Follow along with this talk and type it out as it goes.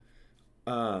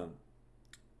Um,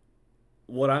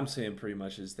 what I'm saying pretty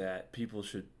much is that people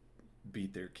should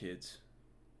beat their kids.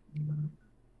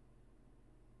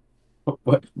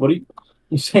 What are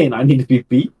you saying? I need to be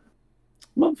beat,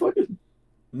 motherfucker.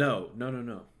 No, no, no,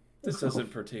 no. This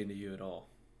doesn't pertain to you at all.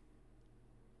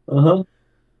 Uh huh.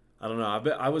 I don't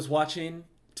know. I was watching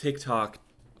TikTok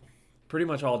pretty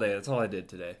much all day. That's all I did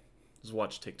today. Was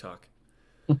watch TikTok.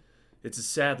 It's a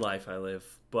sad life I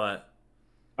live, but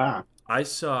Ah, I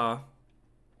saw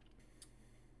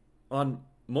on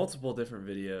multiple different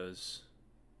videos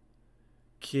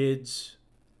kids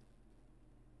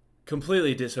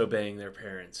completely disobeying their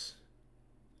parents.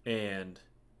 And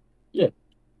yeah.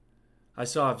 I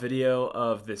saw a video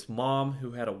of this mom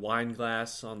who had a wine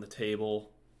glass on the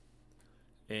table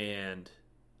and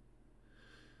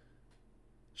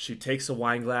she takes a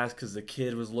wine glass because the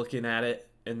kid was looking at it.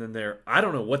 And then I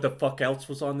don't know what the fuck else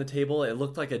was on the table. It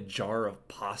looked like a jar of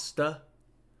pasta.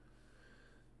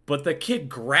 But the kid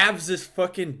grabs this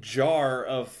fucking jar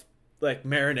of like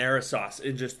marinara sauce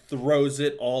and just throws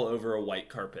it all over a white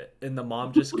carpet. And the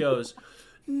mom just goes,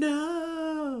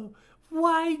 "No,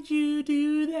 why'd you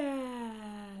do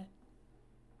that?"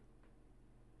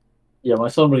 Yeah, my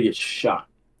son would get shot.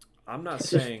 I'm not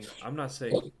saying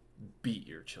beat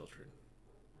your children,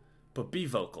 but be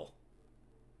vocal.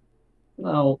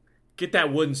 No, Get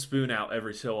that wooden spoon out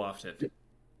every so often.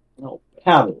 no,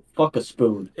 paddle. Fuck a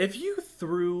spoon. If you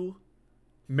threw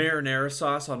marinara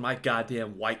sauce on my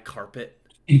goddamn white carpet,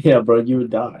 Yeah, bro, you would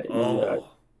die. oh,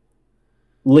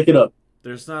 Lick it up.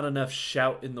 there's not enough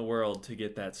shout in the world to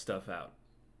get that stuff out.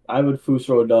 I would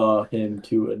Fusro him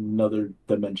to another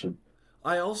dimension.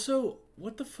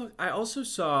 What the fuck? I also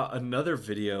saw another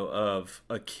video of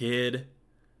a kid.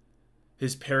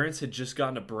 His parents had just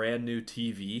gotten a brand new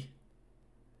TV,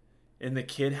 and the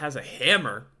kid has a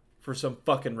hammer for some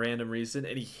fucking random reason,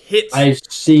 and he hits I've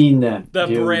seen that, the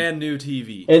dude. brand new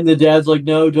TV. And the dad's like,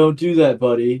 "No, don't do that,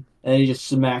 buddy." And he just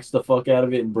smacks the fuck out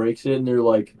of it and breaks it. And they're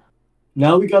like,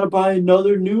 "Now we gotta buy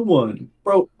another new one,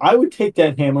 bro." I would take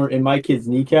that hammer and my kid's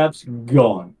kneecaps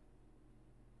gone,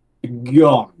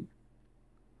 gone.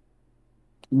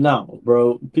 No,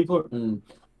 bro.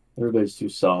 Everybody's too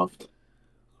soft.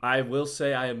 I will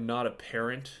say I am not a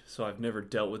parent, so I've never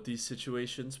dealt with these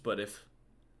situations, but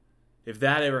if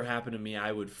that ever happened to me,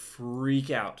 I would freak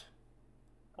out.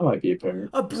 I might be a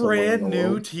parent A somewhere in brand the new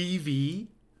world. TV?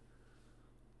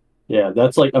 Yeah,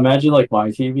 that's like imagine like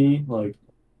my TV. Like,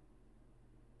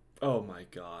 Oh my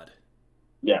god.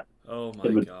 yeah, Oh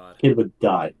kid my would god. kid would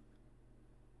die.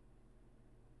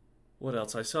 What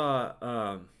else? I saw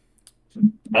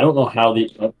I don't know how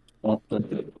the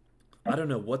I don't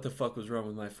know what the fuck was wrong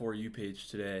with my For You page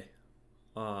today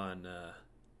on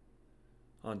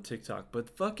on TikTok, but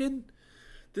fucking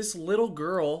this little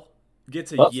girl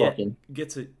gets a butt yet fucking.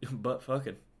 gets a but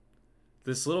fucking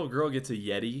this little girl gets a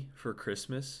Yeti for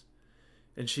Christmas,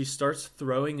 and she starts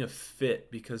throwing a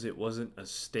fit because it wasn't a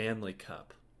Stanley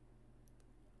cup.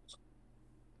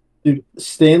 Dude,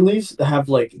 Stanleys have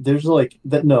like there's like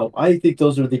that no, I think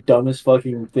those are the dumbest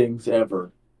fucking things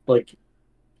ever. Like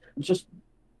just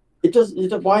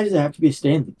why does it have to be a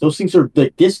Stanley? Those things are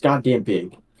like this goddamn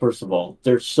big, first of all.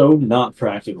 They're so not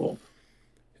practical.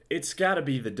 It's got to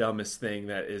be the dumbest thing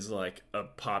that is like a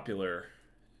popular.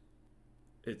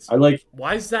 It's I like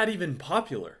why is that even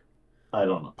popular? I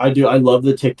don't know. I love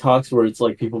the TikToks where it's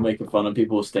like people making fun of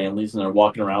people with Stanleys and they're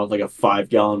walking around with like a 5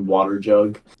 gallon water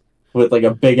jug with like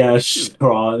a big ass Dude,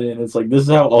 straw in it. And it's like this is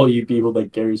how all you people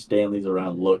that carry Stanleys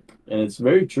around look. And it's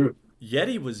very true.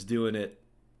 Yeti was doing it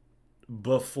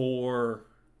before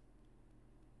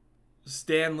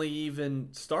Stanley even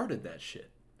started that shit.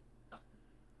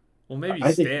 Well,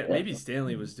 I think Maybe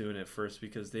Stanley was doing it first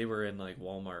because they were in like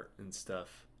Walmart and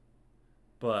stuff.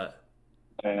 But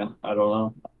I don't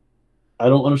know. I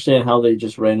don't understand how they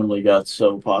just randomly got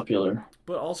so popular.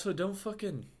 also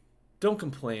don't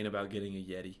complain about getting a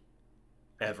Yeti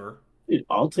ever. Dude,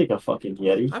 I'll take a fucking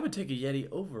Yeti. I would take a Yeti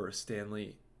over a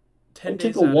Stanley I'll 10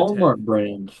 take a days out of 10. Walmart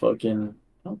brand fucking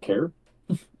I don't care.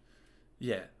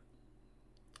 Yeah.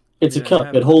 I It's mean, a I cup.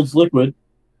 have It holds liquid.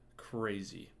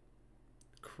 crazy.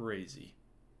 Crazy.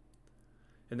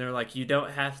 And they're like, you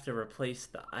don't have to replace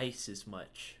the ice as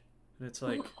much. And it's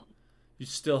like, you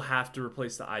still have to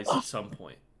replace the ice at some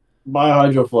point. Buy a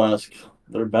hydro flask.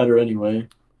 They're better anyway.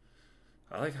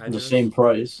 I like The hydros. same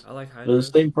price. I like They're the hydros.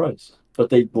 same price, but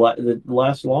they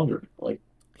last longer. Like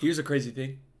Here's a crazy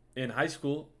thing. In high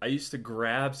school, I used to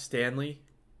grab Stanley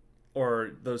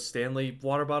or those Stanley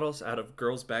water bottles out of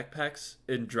girls' backpacks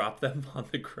and drop them on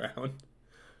the ground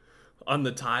on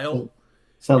the tile.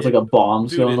 sounds like It, a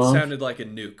bomb's dude, going it off. sounded like a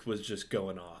nuke was just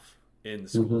going off in the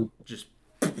Hmm. school. Just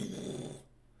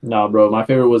No, bro, my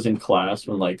favorite was in class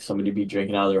when like somebody be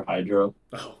drinking out of their hydro,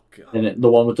 Oh god. and the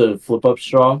one with the flip up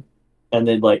straw, and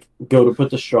they'd like go to put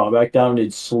the straw back down, and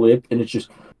it'd slip, and it's just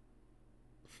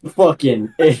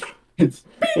fucking it's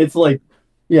it's like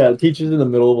yeah, the teacher's in the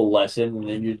middle of a lesson, and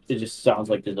then it just sounds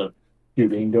like there's a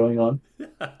shooting going on.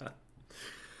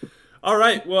 All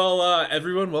right, well,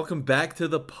 everyone, welcome back to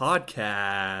the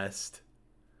podcast.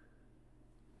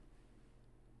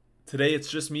 Today it's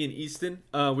just me and Easton.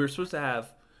 We were supposed to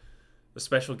have a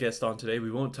special guest on today.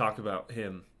 We won't talk about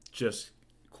him just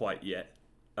quite yet.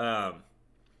 Um,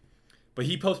 but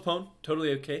he postponed.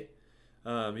 Totally okay.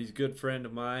 He's a good friend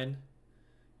of mine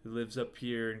who lives up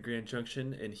here in Grand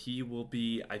Junction, and he will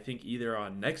be, I think, either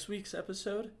on next week's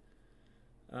episode.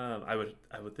 I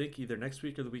would think either next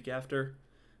week or the week after.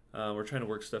 We're trying to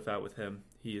work stuff out with him.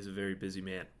 He is a very busy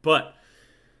man. But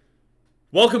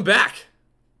welcome back.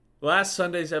 Last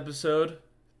Sunday's episode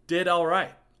did all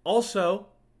right. Also,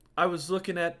 I was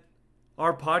looking at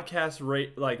our podcast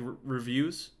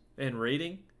reviews and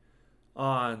rating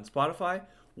on Spotify.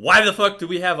 Why the fuck do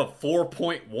we have a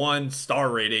 4.1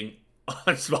 star rating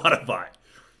on Spotify?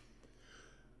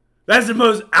 That's the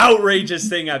most outrageous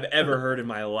thing I've ever heard in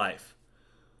my life.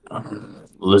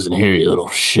 Listen here, you little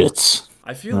shits.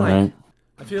 I feel All like right.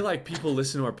 I feel like people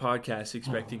listen to our podcast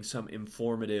expecting some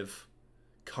informative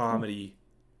comedy.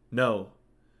 No.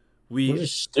 We're We're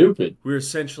just stupid.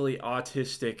 essentially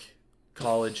autistic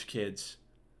college kids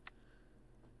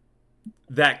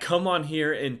that come on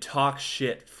here and talk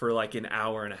shit for like an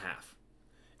hour and a half.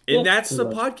 And Yeah, that's the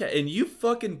pretty much. podcast. And you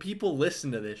fucking people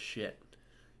listen to this shit.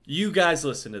 You guys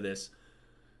listen to this.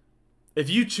 If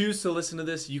you choose to listen to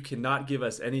this, you cannot give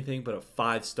us anything but a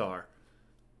 5-star.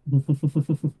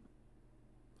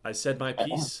 I said my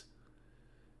piece.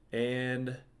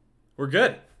 And we're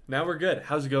good. Now we're good.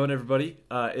 How's it going, everybody?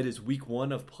 It is week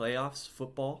 1 of playoffs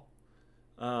football.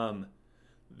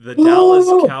 The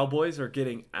Dallas Cowboys are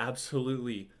getting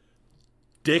absolutely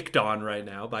dicked on right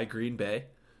now by Green Bay.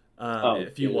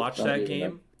 If you yeah, watch not that even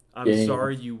game, I'm game.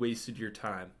 sorry you wasted your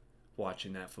time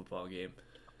watching that football game.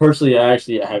 Personally,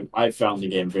 I found the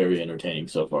game very entertaining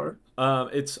so far.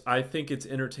 I think it's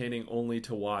entertaining only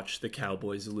to watch the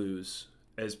Cowboys lose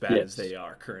as bad as Yes. they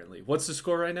are currently. What's the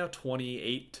score right now?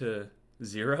 28-0,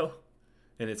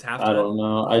 and it's halftime. I don't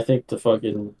know. I think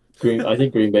I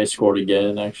think Green Bay scored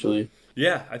again, actually.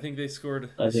 Yeah, I think they scored.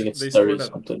 I think it's They 30 scored a.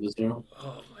 something to 0.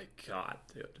 Oh my god,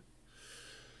 dude.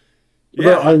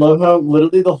 Bro, I Yeah, love how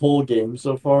literally the whole game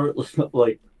so far,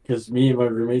 like, because me and my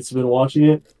roommates have been watching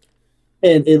it,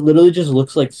 and it literally just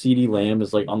looks like CeeDee Lamb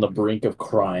is like on the brink of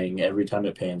crying every time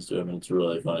it pans to him, and it's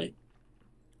really funny.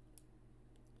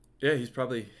 yeah. He's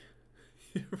probably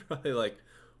like,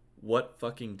 what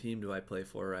fucking team do I play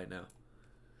for right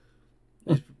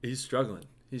now? He's struggling.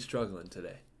 He's struggling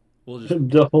today. We'll just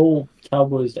The whole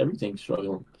Cowboys, everything's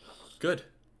struggling. good.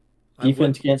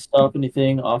 Defense can't stop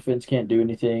anything. Offense can't do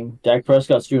anything. Dak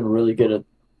Prescott's doing really good at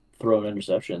throwing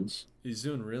interceptions. He's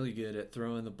doing really good at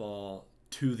throwing the ball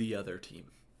to the other team.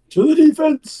 To the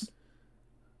defense.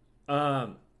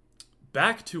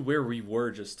 Back to where we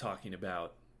were just talking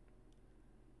about.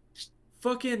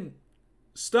 Fucking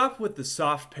stop with the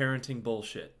soft parenting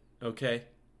bullshit, okay?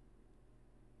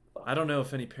 I don't know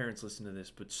if any parents listen to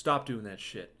this, but stop doing that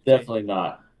shit. Okay? Definitely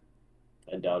not.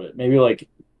 I doubt it. Maybe like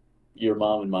your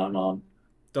mom and my mom.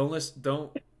 Don't listen.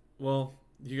 Don't. Well,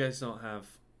 you guys don't have.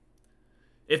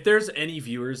 If there's any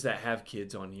viewers that have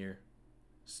kids on here,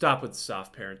 stop with the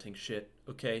soft parenting shit,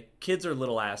 okay? Kids are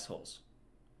little assholes.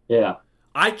 Yeah.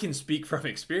 I can speak from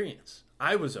experience.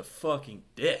 I was a fucking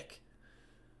dick.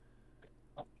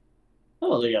 I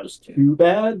don't think I was too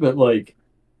bad, but like,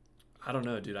 I don't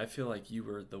know, dude. I feel like you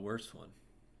were the worst one.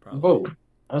 Probably. whoa.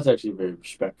 I was actually a very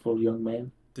respectful young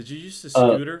man. Did you use the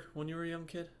scooter when you were a young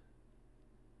kid?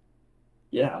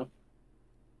 Yeah.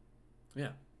 Yeah.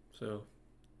 So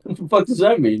What the fuck does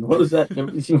that mean? What does that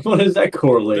what does that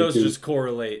correlate those to? just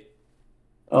correlate.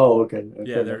 Oh, okay.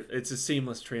 Yeah, it's a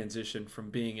seamless transition from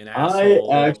being an I asshole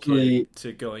little actually kid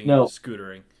to going no. into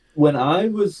scootering. When I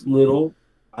was little,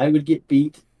 I would get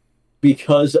beat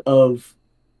because of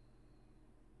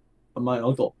my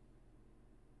uncle.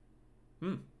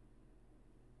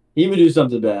 He would do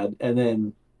something bad, and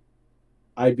then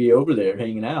I'd be over there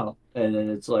hanging out, and then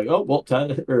it's like, oh well,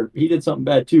 Tyler, or he did something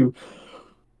bad too.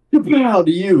 How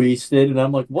do you, Easton? And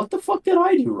I'm like, what the fuck did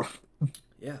I do wrong?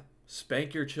 Yeah,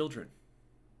 spank your children.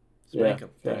 Yeah, Spank them.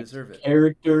 They facts. deserve it.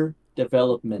 Character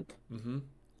development.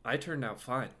 I turned out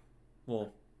fine. Well,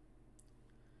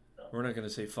 we're not going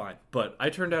to say fine, but I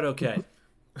turned out okay.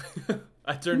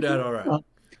 I turned out all right.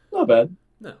 Not bad.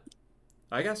 No.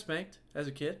 I got spanked as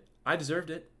a kid. I deserved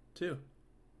it, too.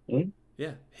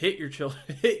 Yeah, hit your children.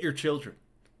 Hit your children.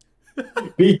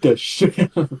 Beat the shit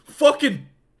out of him. Fucking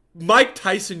Mike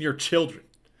Tyson your children.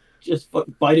 Just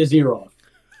bite his ear off.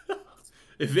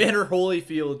 Evander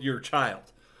Holyfield your child.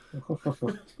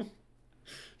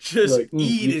 Just Like,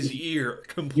 eat his ear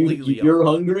completely you're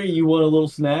off. hungry? You want a little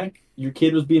snack? Your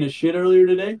kid was being a shit earlier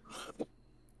today?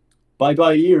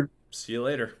 Bye ear. See you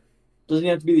later. Doesn't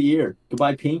have to be the ear.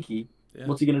 Goodbye pinky. Yeah.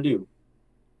 What's he gonna do?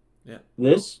 Yeah.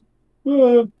 This?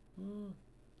 Ninja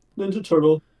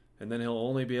Turtle. And then he'll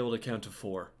only be able to count to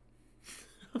 4.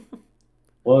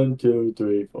 1, 2,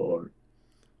 3, 4.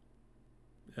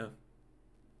 Yeah.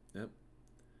 Yep.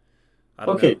 I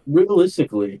don't Okay, know.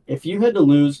 realistically, if you had to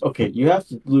lose, you have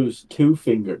to lose 2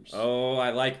 fingers. Oh, I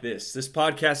like this. This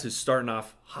podcast is starting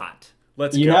off hot.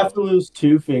 Let's You go. have to lose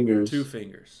 2 fingers 2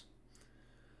 fingers.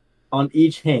 on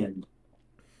each hand.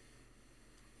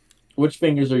 Which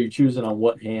fingers are you choosing on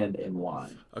what hand and why?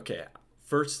 Okay,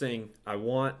 first thing, I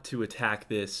want to attack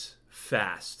this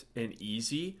fast and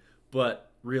easy, but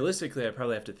realistically, I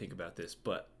probably have to think about this.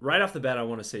 But right off the bat, I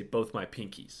want to say both my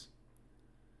pinkies.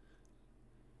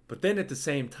 But then at the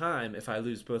same time, if I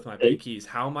lose both my pinkies,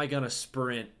 how am I going to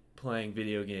sprint playing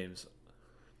video games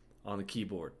on the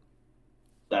keyboard?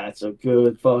 That's a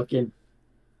good fucking...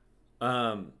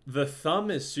 The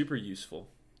thumb is super useful.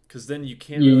 Because then you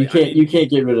can't You really... can't, you can't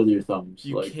get rid of your thumbs.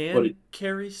 You like, can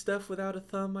carry stuff without a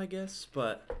thumb, I guess,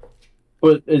 but...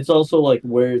 But it's also like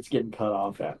where it's getting cut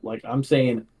off at. Like I'm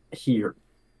saying here.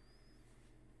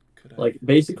 Like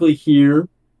basically here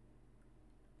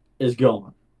is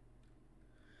gone.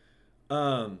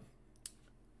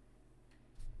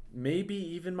 Maybe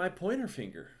even my pointer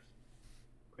finger.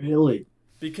 Really?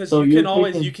 Because so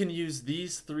you can use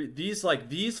these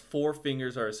 4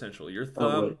 fingers are essential. Your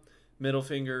thumb, middle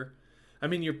finger. I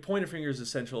mean, your pointer finger is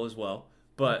essential as well.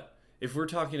 But if we're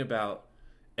talking about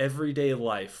everyday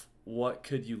life, what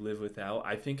could you live without?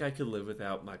 I think I could live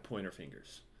without my pointer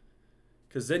fingers.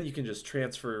 Because then you can just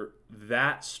transfer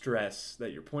that stress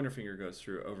that your pointer finger goes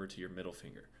through over to your middle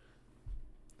finger.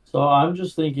 So I'm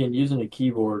just thinking using a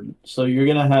keyboard. So you're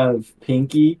going to have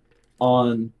pinky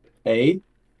on A,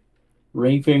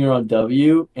 ring finger on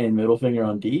W, and middle finger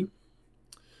on D?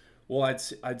 Well,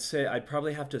 I'd say I'd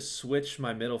probably have to switch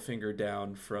my middle finger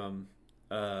down from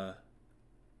W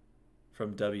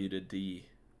to D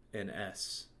and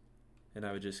S. And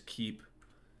I would just keep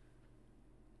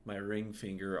my ring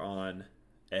finger on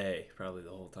A probably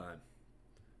the whole time.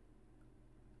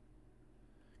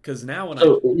 Because now when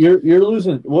you're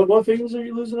losing what fingers are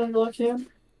you losing on your left hand?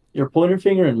 Your pointer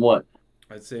finger and what?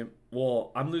 I'd say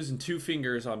I'm losing 2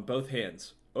 fingers on both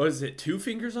hands. Oh, is it 2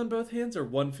 fingers on both hands or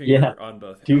 1 finger on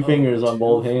both hands? 2 fingers on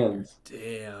both hands.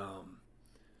 Damn.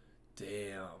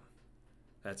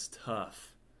 That's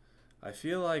tough. I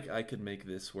feel like I could make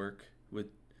this work with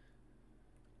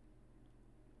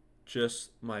just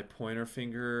my pointer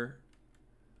finger.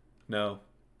 No.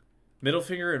 Middle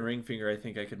finger and ring finger I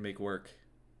think I could make work.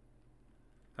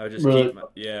 I would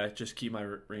just keep my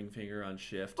ring finger on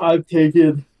shift. I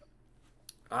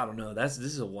don't know. This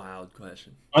is a wild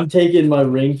question. I'm taking my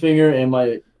ring finger and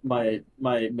my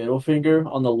middle finger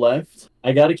on the left.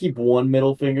 I got to keep one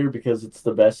middle finger because it's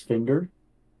the best finger.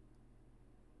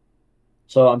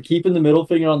 So I'm keeping the middle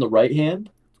finger on the right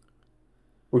hand.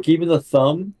 We're keeping the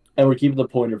thumb and we're keeping the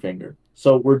pointer finger.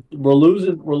 So we're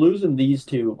losing these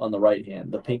 2 on the right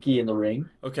hand, the pinky and the ring.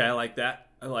 Okay, I like that.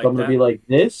 So I'm going to be like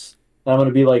this, and I'm going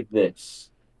to be like this.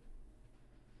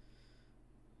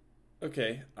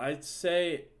 Okay, I'd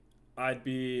say I'd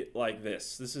be like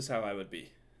this. This is how I would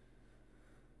be.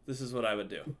 This is what I would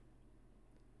do.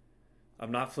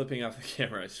 I'm not flipping off the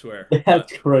camera, I swear.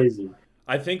 That's crazy.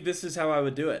 I think this is how I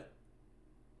would do it.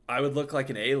 I would look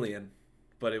like an alien,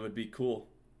 but it would be cool.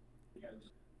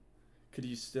 Could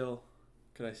I still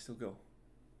go?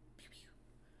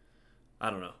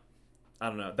 I don't know.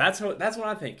 That's what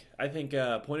I think. I think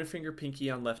pointer finger,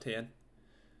 pinky on left hand.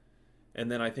 And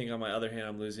then I think on my other hand,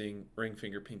 I'm losing ring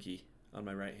finger, pinky on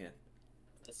my right hand.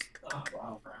 Oh,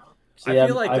 wow, bro. See, I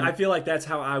feel like that's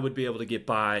how I would be able to get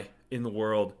by in the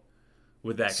world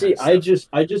with that kind of stuff.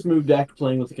 I just moved back to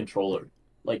playing with the controller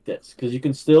like this because you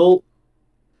can still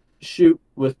shoot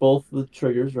with both the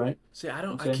triggers, right? See,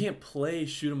 I can't play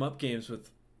shoot 'em up games with.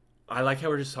 I like how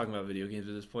we're just talking about video games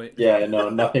at this point. Yeah, no,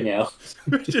 nothing else.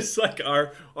 Just like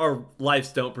our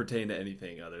lives don't pertain to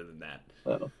anything other than that.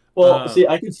 Well, see,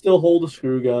 I can still hold a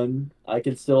screw gun. I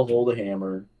can still hold a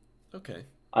hammer. Okay.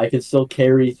 I can still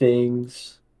carry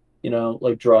things,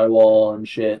 like drywall and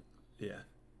shit. Yeah.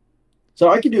 So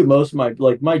I can do most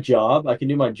of my job. I can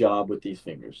do my job with these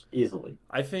fingers easily.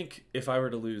 I think if I were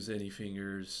to lose any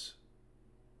fingers,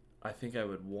 I think I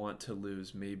would want to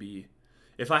lose maybe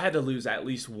if I had to lose at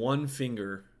least one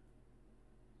finger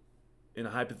in a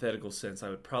hypothetical sense, I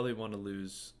would probably want to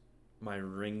lose my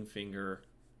ring finger.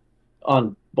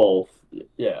 On both.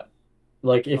 Yeah.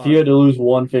 Like, if you On had to lose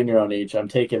one finger on each, I'm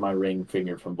taking my ring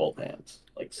finger from both hands.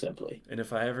 Like, simply. And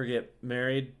if I ever get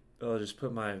married, I'll just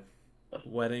put my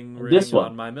wedding This ring one.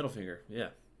 on my middle finger. Yeah.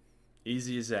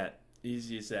 Easy as that.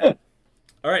 Easy as Yeah, that.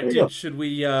 All right, there you dude, should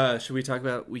we talk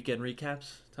about weekend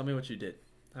recaps? Tell me what you did.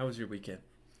 How was your weekend?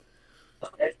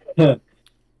 go.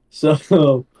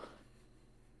 So,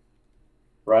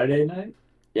 Friday night?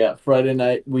 Yeah, Friday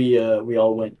night we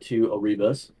all went to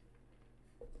Arribas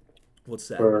What's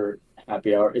that? for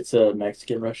happy hour. It's a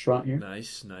Mexican restaurant here.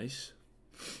 Nice, nice.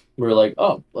 We were like,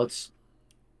 oh,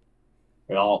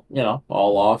 we all,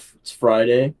 all off. It's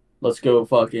Friday. Let's go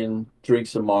fucking drink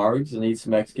some margs and eat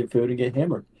some Mexican food and get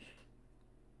hammered.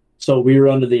 So we were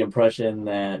under the impression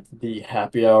that the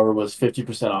happy hour was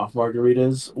 50% off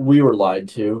margaritas. We were lied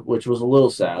to, which was a little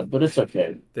sad, but it's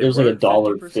okay. They It was like a weren't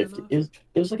dollar 50% fifty. off?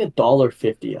 It was like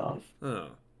 $1.50 off, Oh,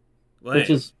 which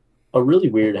lame. is a really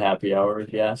weird happy hour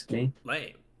if you ask me.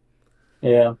 Lame.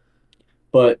 Yeah.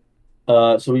 But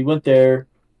so we went there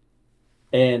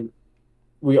and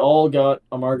we all got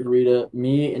a margarita,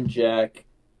 me and Jack.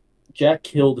 Jack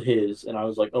killed his, and I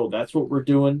was like, "Oh, that's what we're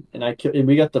doing." And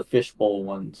we got the fishbowl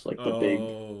ones, like the big.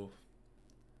 Oh,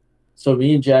 So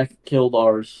me and Jack killed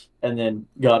ours, and then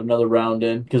got another round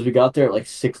in because we got there at like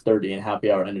 6:30, and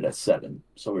happy hour ended at 7.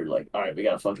 So we were like, "All right, we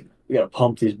gotta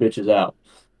pump these bitches out,"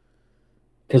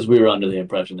 because we were under the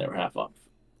impression they were half off.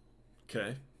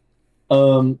 okay.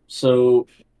 So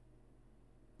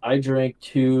I drank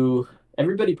two.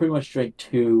 Everybody pretty much drank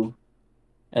two,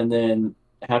 and then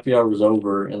happy hour was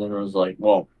over, and then it was like,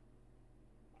 "Well,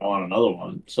 I want another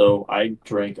one." So I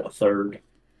drank a third,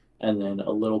 and then a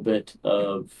little bit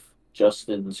of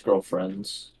Justin's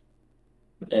girlfriend's,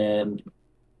 and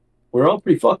we were all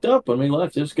pretty fucked up when we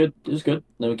left. It was good. It was good.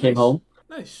 Then we came Nice. home,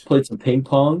 Nice. played some ping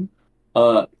pong.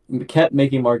 We kept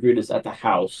making margaritas at the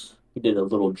house. We did a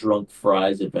little drunk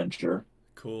fries adventure.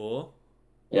 Cool.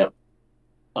 Yep.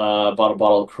 Bought a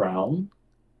bottle of Crown.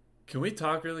 Can we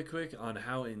talk really quick on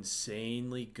how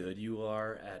insanely good you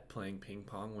are at playing ping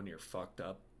pong when you're fucked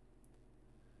up?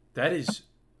 That is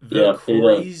the Yeah.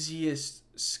 craziest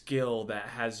skill that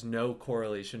has no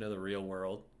correlation to the real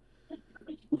world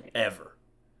ever.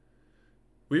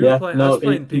 Yeah. I No, was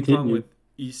playing it ping pong continued. with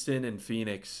Easton and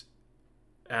Phoenix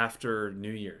after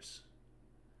New Year's.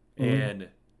 Mhm. And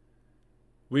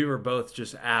we were both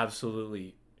just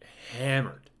absolutely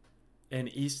hammered. And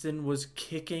Easton was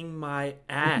kicking my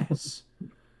ass.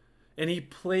 And he It just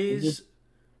plays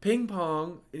ping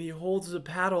pong and he holds the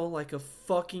paddle like a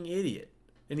fucking idiot.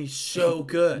 And he's so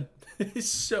good.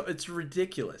 It's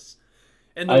ridiculous.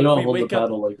 And I then don't hold the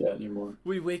paddle like that anymore.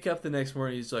 we wake up the next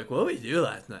morning, he's like, "What did we do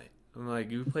last night?" I'm like,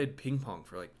 "We played ping pong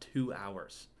for like 2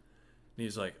 hours." And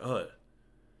he's like, "Oh,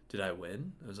 did I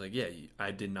win?" I was like, "Yeah,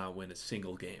 I did not win a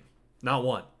single game. Not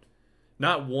one.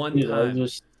 Not one Dude, time."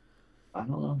 I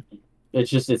don't know.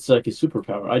 It's like a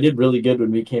superpower. I did really good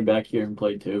when we came back here and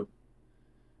played too.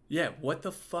 Yeah, what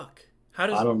the fuck? How I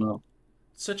does don't know.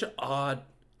 such an odd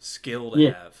skill to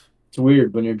Yeah, have? it's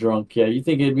weird when you're drunk. Yeah, you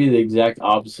think it'd be the exact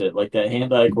opposite. Like that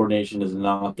hand-eye coordination is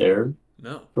not there.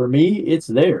 No. For me, it's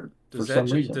there for some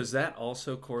reason. Does that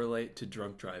also correlate to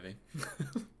drunk driving?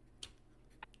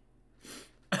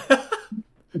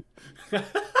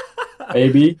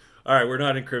 Maybe. All right, we're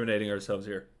not incriminating ourselves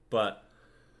here, but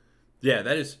yeah,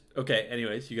 that is okay.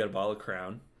 Anyways, you got a bottle of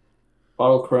Crown.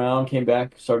 Bottle Crown came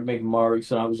back, started making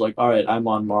margs, and I was like, all right, I'm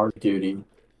on marg duty.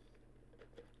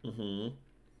 Mm-hmm.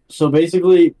 So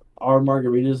basically, our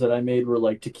margaritas that I made were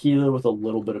like tequila with a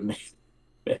little bit of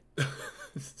mint.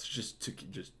 It's just It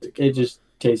tequila. just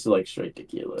tasted like straight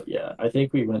tequila. Yeah, I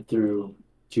think we went through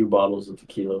 2 bottles of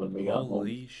tequila when we got home.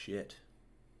 Holy shit!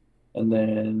 And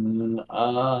then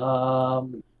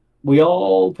we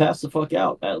all passed the fuck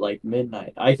out at like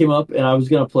midnight. I came up and I was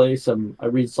gonna play some. I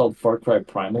reinstalled Far Cry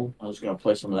Primal. I was gonna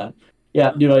play some of that.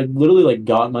 Yeah, Huh. dude, I literally like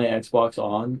got my Xbox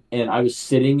on and I was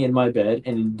sitting in my bed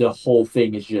and the whole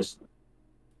thing is just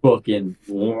booking.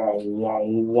 Wow, wow,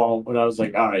 wow. And I was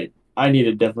like, all right, I need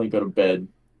to definitely go to bed.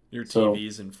 Your So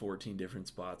TV's in 14 different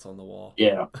spots on the wall.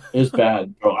 yeah, it was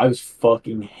bad, bro. I was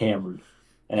fucking hammered,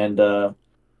 and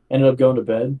ended up going to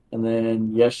bed. And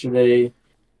then yesterday,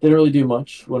 didn't really do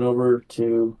much. Went over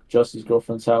to Justin's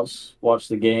girlfriend's house, watched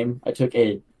the game. I took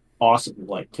a awesome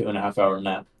like 2.5 hour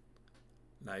nap.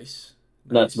 Nice,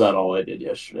 That's nice, about all I did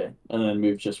yesterday. And then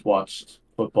we've just watched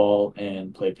football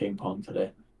and played ping pong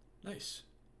today. nice.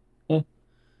 Yeah.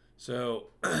 So,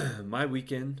 my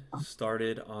weekend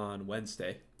started on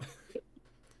Wednesday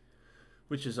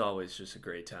which is always just a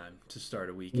great time to start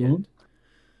a Mm-hmm. weekend.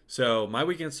 So my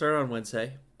weekend started on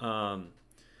Wednesday.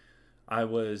 I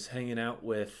was hanging out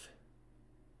with,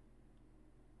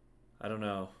 I don't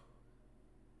know,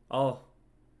 I'll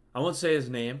I won't say his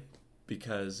name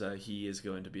because he is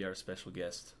going to be our special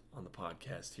guest on the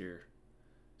podcast here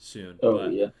soon. Oh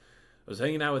But yeah. I was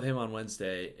hanging out with him on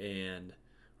Wednesday, and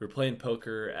we were playing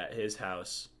poker at his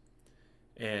house,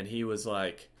 and he was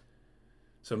like,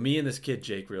 so me and this kid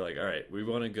Jake were like, all right, we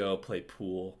want to go play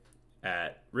pool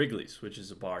at Wrigley's, which is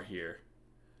a bar here,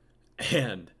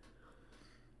 and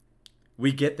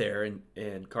we get there,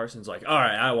 and Carson's like, all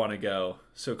right, I want to go.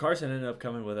 So Carson ended up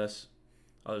coming with us.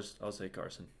 I'll say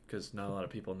Carson because not a lot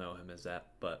of people know him as that,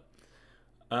 but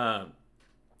um,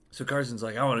 so Carson's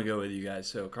like, I want to go with you guys.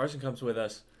 So Carson comes with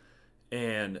us,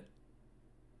 and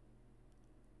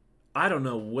I don't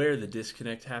know where the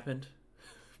disconnect happened,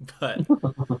 but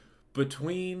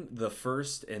between the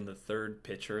first and the third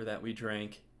pitcher that we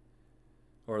drank,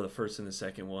 or the first and the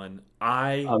second one,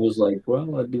 I I was like, well,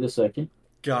 that'd be the second.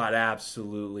 got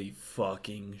absolutely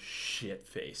fucking shit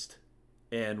faced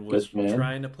and was Good man.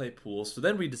 trying to play pool. So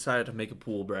then we decided to make a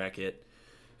pool bracket,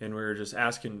 and we were just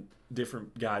asking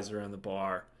different guys around the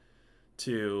bar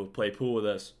to play pool with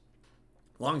us.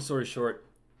 Long story short,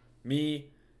 me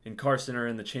and Carson are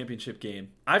in the championship game.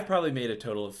 I've probably made a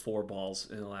total of 4 balls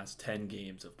in the last 10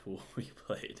 games of pool we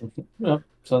played. Yeah,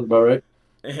 sounds about right.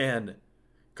 And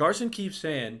Carson keeps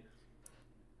saying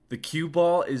the cue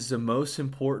ball is the most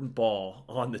important ball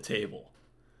on the table.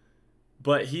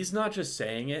 But he's not just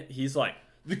saying it, he's like,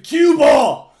 the cue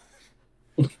ball!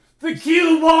 The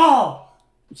cue ball!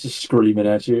 Just screaming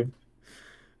at you.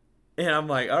 And I'm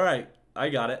like, all right, I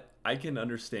got it. I can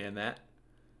understand that.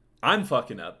 I'm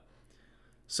fucking up.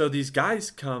 So these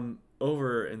guys come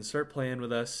over and start playing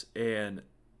with us, and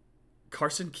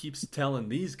Carson keeps telling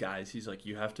these guys, he's like,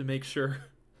 you have to make sure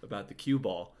about the cue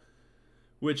ball,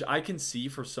 which I can see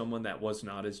for someone that was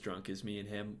not as drunk as me and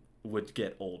him would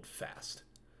get old fast.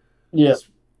 Yeah.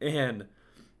 And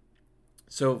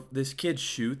so this kid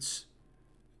shoots,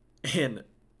 and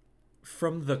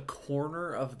from the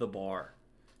corner of the bar,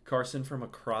 Carson from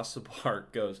across the bar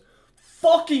goes,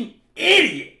 fucking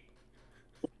idiot!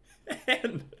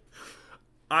 And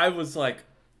I was like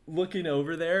looking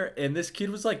over there, and this kid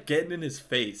was like getting in his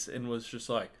face and was just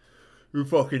like, you're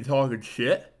fucking talking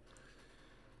shit.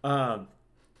 And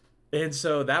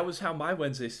so that was how my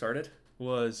Wednesday started,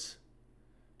 was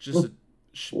just a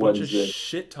bunch of Wednesday.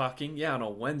 shit talking. Yeah, on a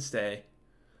Wednesday.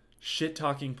 Shit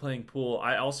talking, playing pool.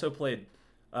 I also played,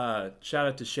 shout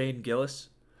out to Shane Gillis,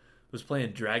 was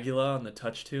playing Dragula on the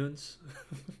Touch Tunes.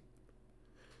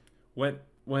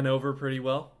 Went over pretty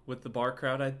well with the bar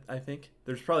crowd, I think.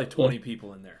 There's probably 20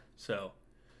 people in there, so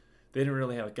they didn't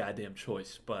really have a goddamn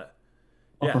choice. But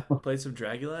yeah, played some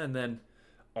Dragula, and then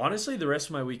honestly, the rest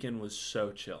of my weekend was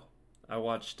so chill. I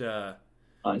watched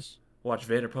Nice.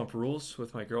 Vanderpump Rules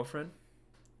with my girlfriend,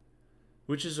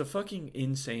 which is a fucking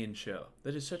insane show.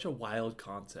 That is such a wild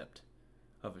concept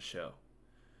of a show.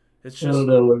 It's I don't just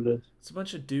know what it is. it's a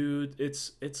bunch of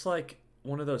dudes. It's like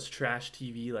one of those trash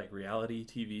TV, like reality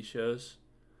TV shows.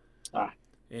 Ah.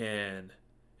 And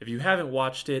if you haven't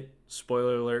watched it,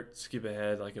 spoiler alert, skip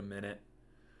ahead like a minute.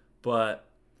 But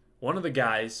one of the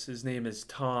guys, his name is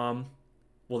Tom.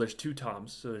 Well, there's 2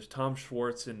 Toms. So there's Tom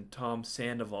Schwartz and Tom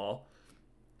Sandoval.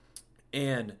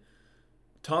 And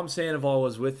Tom Sandoval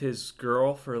was with his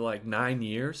girl for like 9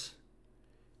 years.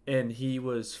 And he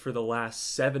was, for the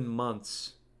last 7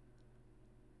 months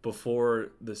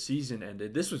before the season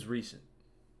ended, this was recent,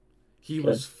 he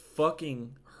was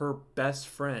fucking her best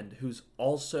friend, who's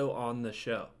also on the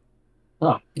show.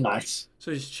 Oh, nice.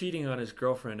 So he's cheating on his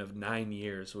girlfriend of 9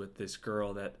 years with this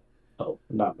girl that Oh,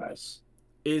 not nice.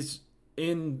 is,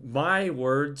 in my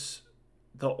words,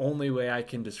 the only way I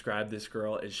can describe this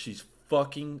girl is she's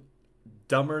fucking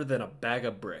dumber than a bag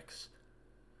of bricks.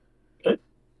 Okay.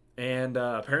 And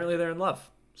apparently they're in love.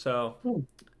 So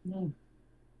Yeah.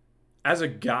 as a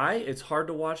guy, it's hard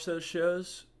to watch those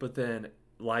shows, but then,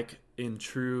 like in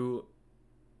true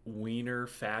wiener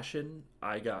fashion,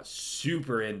 I got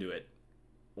super into it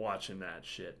watching that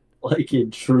shit. Like in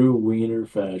true wiener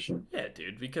fashion. Yeah,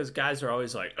 dude, because guys are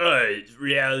always like, oh, it's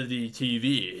reality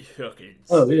TV, fucking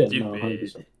Oh, yeah, stupid. no,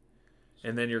 100%.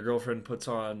 And then your girlfriend puts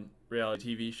on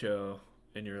reality TV show,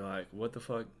 and you're like, what the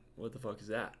fuck? What the fuck is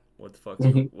that? What the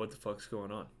fuck's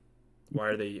going on? Why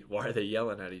are they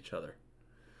yelling at each other?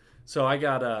 So I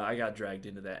got dragged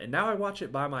into that, and now I watch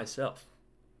it by myself,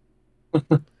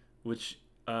 which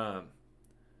I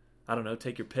don't know.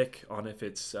 Take your pick on if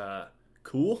it's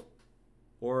cool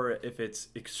or if it's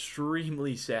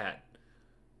extremely sad.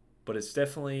 but it's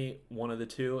definitely one of the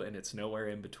two, and it's nowhere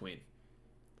in between.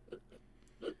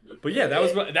 But yeah, that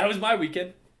was my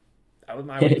weekend. That was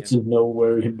my It's weekend.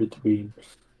 nowhere in between.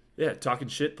 Yeah, talking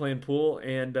shit, playing pool,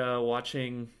 and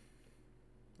watching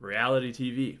reality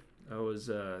TV.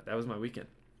 That was my weekend.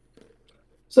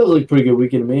 Sounds like a pretty good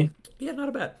weekend to me. Yeah, not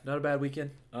a bad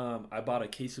weekend. I bought a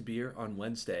case of beer on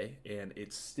Wednesday, and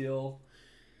it's still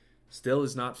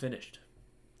is not finished.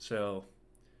 So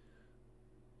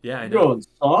yeah, I You know. growing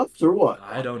soft or what?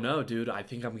 I don't know, dude. I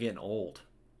think I'm getting old.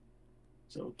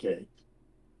 It's okay.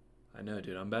 I know,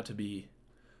 dude. I'm about to be.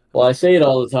 I'm Well, I about say it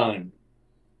all the time.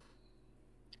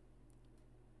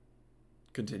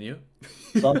 continue.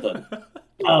 Something.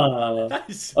 Uh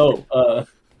I say oh.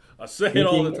 I say it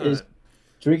all the Drinking is time.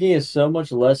 drinking is so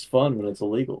much less fun when it's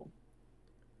illegal.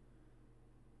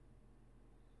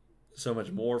 So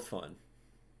much more fun.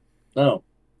 No,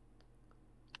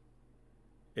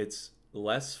 It's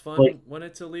less like fun when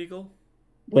it's illegal.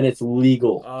 when it's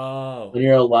legal, Oh, when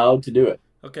you're allowed to do it.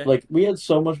 okay. Like we had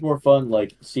so much more fun,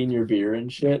 like senior beer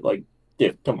and shit. Like,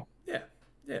 dude, come on. Yeah,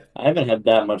 yeah. I haven't had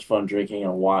that much fun drinking in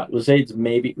a while. Let's say it's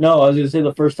maybe no. I was gonna say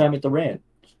the first time at the ranch,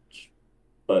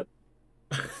 but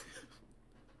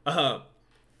um,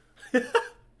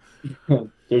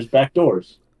 there's back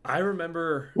doors. I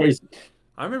remember. Crazy.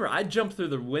 I remember I jumped through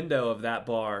the window of that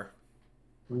bar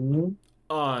Mhm.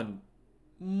 on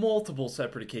multiple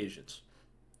separate occasions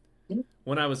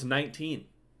when I was 19.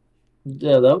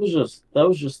 Yeah, that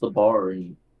was just the bar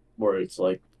and where it's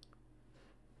like,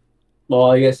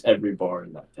 well, I guess every bar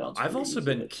in that town's I've pretty also easy.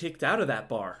 been kicked out of that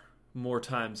bar more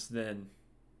times than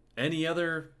any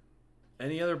other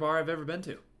any other bar I've ever been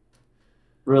to.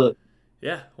 Really?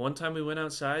 Yeah, one time we went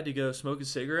outside to go smoke a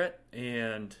cigarette,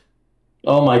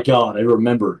 Oh my God, I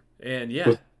remember and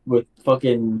yeah, with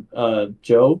fucking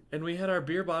Joe. and we had our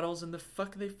beer bottles, and they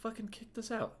fucking kicked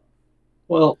us out.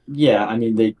 Well, yeah, I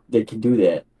mean they can do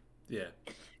that. Yeah,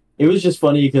 It was just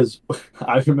funny because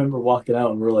I remember walking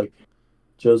out and we're like,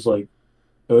 Joe's like,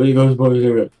 oh, he goes, smoke a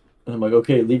cigarette. And I'm like,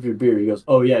 okay, leave your beer. He goes,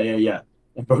 oh yeah, yeah, yeah.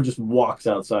 And bro just walks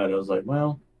outside. I was like,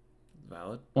 well,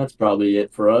 valid. that's probably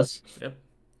it for us. Yep.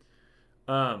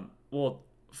 Well,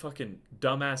 fucking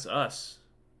dumbass us.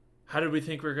 How did we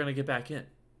think we were gonna get back in?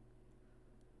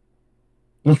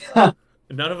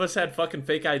 None of us had fucking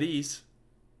fake IDs.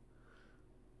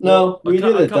 Well, No, we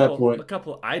did at that a point.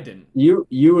 couple. I didn't. You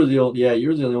were the only yeah, you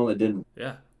were the only one that didn't.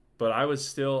 Yeah, but I was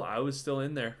still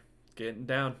in there, getting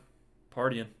down,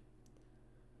 partying.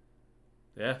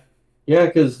 Yeah, Yeah,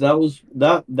 because that was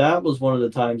one of the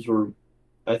times where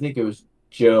I think it was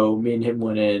Joe, me and him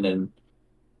went in and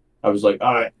I was like,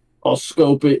 all right, I'll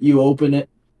scope it, you open it.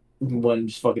 And went and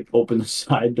just fucking opened the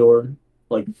side door.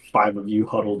 Like five of you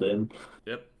huddled in.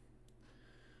 yep,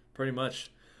 pretty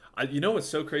much. You know what's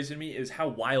so crazy to me is how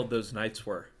wild those nights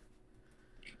were.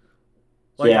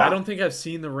 Like I Yeah. don't think I've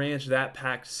seen the ranch that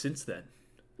packed since then,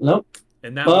 Nope.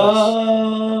 and that was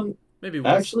Um maybe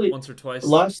once Actually, once or twice.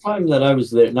 last time that I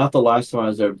was there, not the last time I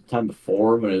was there, the time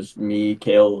before when it was me,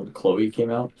 Kale, and Chloe came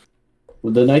out.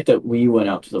 Well, the night that we went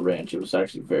out to the ranch, it was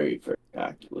actually very, very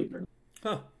packed, believe it or not.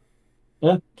 Huh?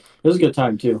 Yeah, it was a good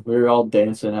time too. We were all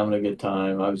dancing, having a good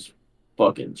time. I was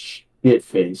fucking shit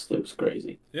faced. It was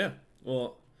crazy. Yeah.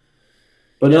 Well,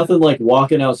 But yeah. nothing like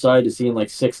walking outside to seeing like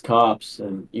six cops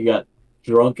and you got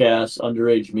drunk ass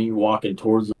underage me walking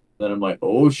towards them. Then I'm like,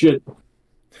 oh shit.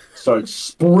 Start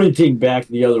sprinting back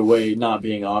the other way, not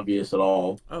being obvious at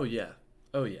all. Oh yeah.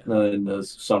 Oh yeah. And then the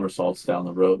somersaults down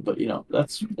the road. But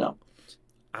that's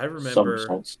I remember.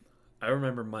 somersaults. I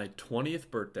remember my 20th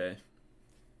birthday.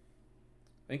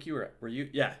 I think you were you?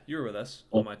 Yeah, you were with us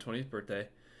on Oh, my 20th birthday,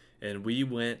 and we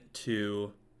went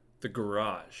to the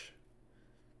garage,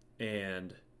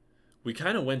 and we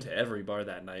kind of went to every bar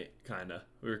that night. Kind of,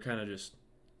 we were kind of just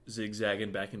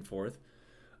zigzagging back and forth.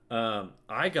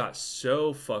 I got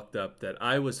so fucked up that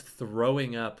I was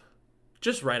throwing up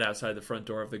just right outside the front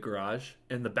door of the garage,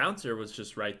 and the bouncer was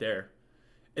just right there,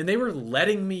 and they were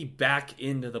letting me back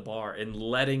into the bar and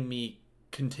letting me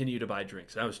continue to buy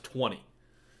drinks. I was 20.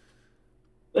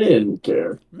 they didn't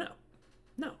care. No,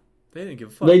 no, they didn't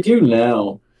give a They fuck. do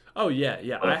now. Oh yeah,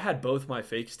 yeah. I But had both my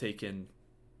fakes taken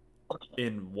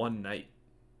in one night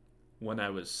when I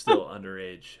was still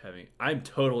underage. I'm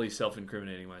totally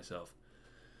self-incriminating myself.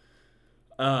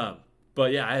 Um,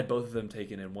 but yeah, I had both of them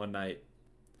taken in one night.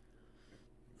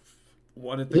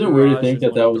 One at the isn't it weird to garage think and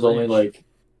that one that at the was only ranch. like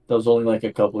that was only like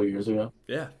a couple of years ago?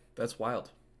 Yeah, that's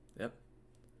wild. Yep.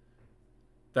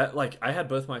 That like I had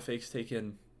both my fakes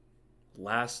taken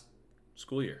last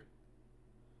school year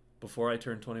before I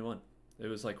turned 21. It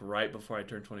was like right before I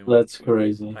turned 21. That's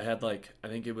crazy. I had like I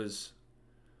think it was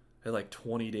I had like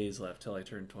 20 days left till I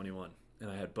turned 21, and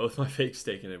I had both my fakes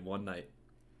taken in one night.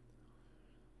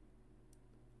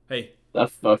 Hey, That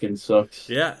fucking sucks.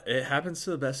 yeah, it happens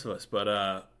to the best of us,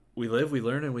 but we live, we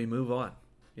learn, and we move on.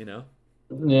 You know?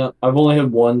 Yeah, I've only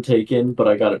had one taken, but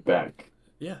I got it back.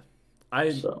 Yeah.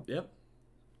 So Yep.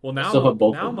 Well, I still have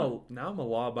both now of mine. I'm a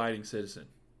law-abiding citizen.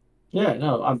 Yeah,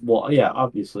 no, yeah,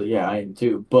 obviously, yeah, I am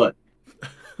too. But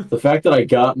the fact that I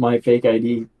got my fake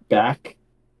ID back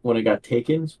when it got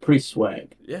taken is pretty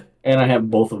swag. Yeah, And I have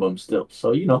both of them still.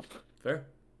 So, fair.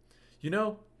 You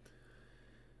know,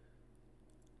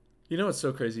 what's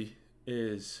so crazy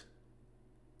is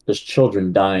there's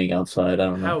children dying outside. I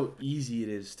don't know. how easy it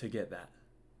is to get that.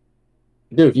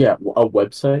 Dude, yeah, a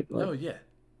website? Oh Like, yeah.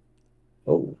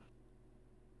 oh,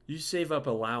 You save up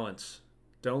allowance.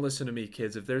 Don't listen to me,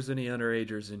 kids. If there's any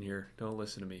underagers in here, don't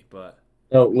listen to me. But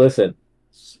no, listen.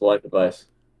 Select device.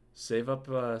 save up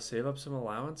some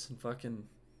allowance and fucking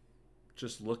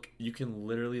just look. You can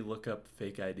literally look up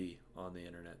fake ID on the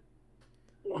internet.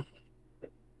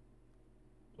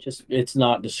 Just, it's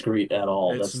not discreet at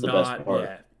all. It's That's the best not. part.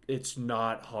 Yeah, it's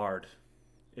not hard.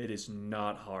 It is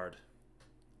not hard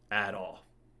at all.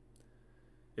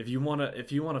 If you want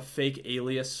a fake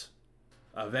alias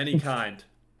of any kind,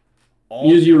 all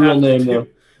Use you your real have to name, do, though.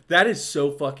 that is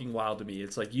so fucking wild to me.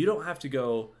 It's like you don't have to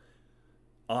go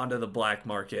onto the black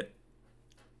market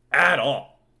at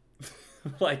all.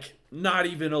 Like not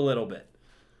even a little bit.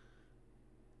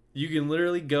 You can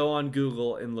literally go on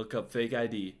Google and look up fake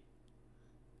ID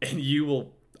and you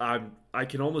will I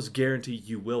can almost guarantee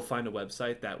you will find a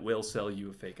website that will sell you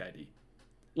a fake ID.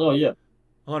 Oh, yeah.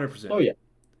 100%. Oh, yeah.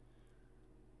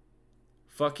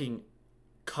 Fucking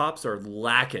cops are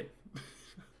lacking.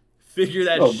 Figure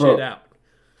that Oh, shit bro. out.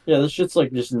 Yeah, this shit's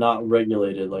like just not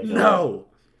regulated like at all. No.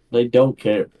 They don't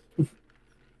care.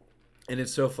 And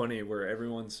it's so funny where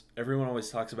everyone always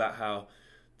talks about how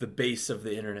the base of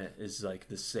the internet is like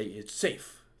it's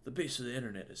safe. The base of the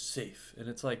internet is safe. And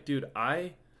it's like, dude,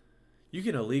 you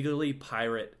can illegally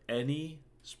pirate any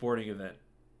sporting event.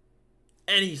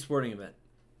 Any sporting event.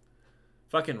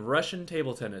 Fucking Russian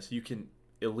table tennis, you can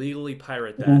illegally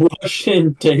pirate that.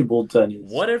 Russian table tennis.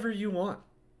 Whatever you want.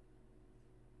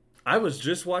 I was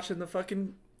just watching the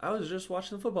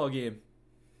football game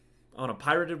on a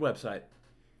pirated website.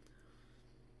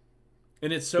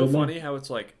 And it's so Good man. funny how it's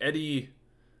like any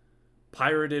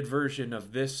pirated version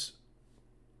of this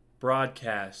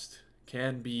broadcast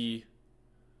can be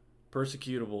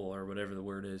persecutable or whatever the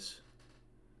word is.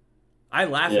 I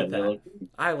laugh Yeah, at they're that. like,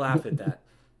 I laugh at that.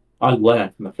 I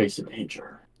laugh in the face of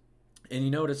danger. And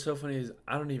you know what? It's so funny is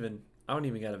I don't even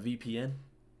got a VPN.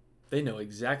 They know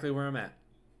exactly where I'm at,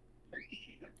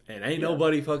 and ain't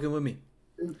nobody fucking with me.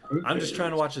 I'm just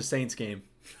trying to watch the Saints game,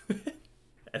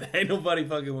 and ain't nobody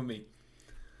fucking with me.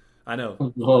 I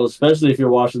know. Well, especially if you're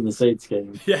watching the Saints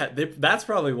game. Yeah, that's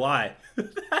probably why.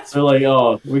 They're like,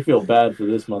 oh, we feel bad for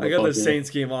this I got the motherfucker. Saints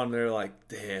game on, and they're like,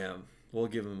 damn, we'll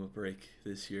give him a break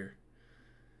this year.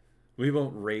 We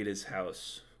won't raid his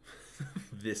house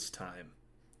this time.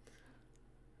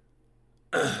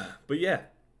 But yeah,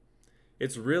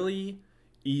 it's really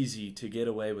easy to get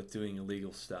away with doing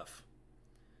illegal stuff.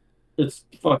 It's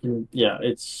fucking, yeah,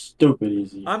 it's stupid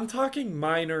easy. I'm talking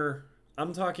minor.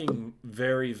 I'm talking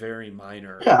very, very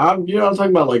minor. Yeah, I'm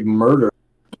talking about like murder.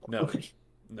 No.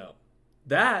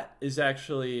 That is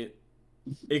actually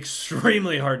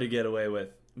extremely hard to get away with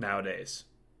nowadays.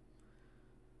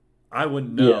 I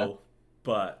wouldn't know,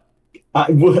 but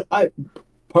I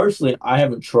personally, I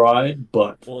haven't tried,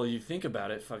 but well, you think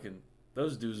about it, fucking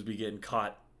those dudes would be getting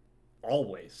caught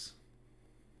always.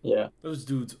 yeah, Those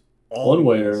dudes one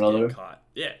way or always another. get caught.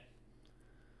 Yeah.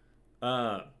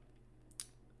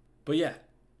 But yeah,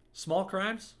 small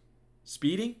crimes,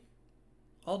 speeding,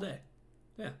 all day.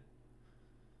 Yeah.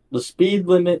 The speed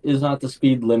limit is not the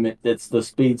speed limit; it's the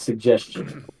speed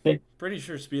suggestion. Okay? Pretty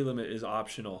sure speed limit is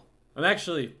optional. I'm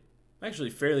actually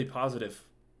fairly positive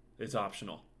it's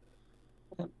optional.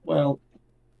 Well,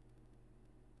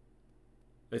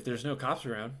 If there's no cops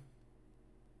around.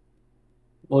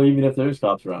 even if there's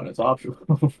cops around, it's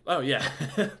optional. Oh yeah.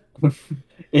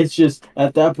 It's just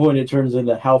at that point it turns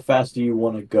into how fast do you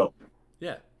want to go?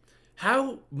 Yeah.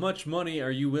 How much money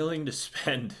are you willing to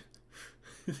spend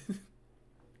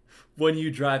when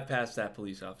you drive past that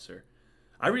police officer?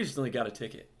 I recently got a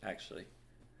ticket, actually,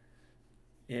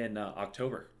 in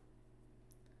October.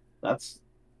 That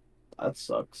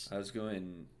sucks. I was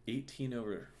going 18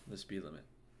 over the speed limit.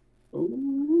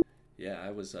 Ooh. Yeah,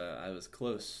 I was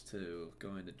close to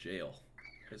going to jail,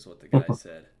 is what the guy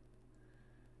said.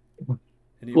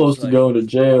 And he was Close to like, going to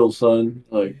jail, son.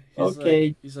 Like, he's like,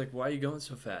 okay. he's like, why are you going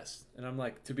so fast? And I'm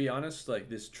like, to be honest, like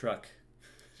this truck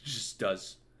just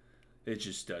does, it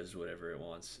just does whatever it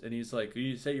wants. And he's like,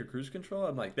 you set your cruise control?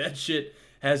 I'm like, that shit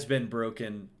has been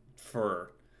broken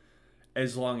for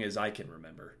as long as I can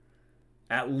remember.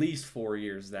 At least 4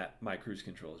 years that my cruise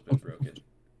control has been broken.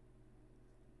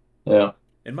 Yeah.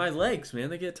 And my legs, man,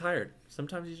 they get tired.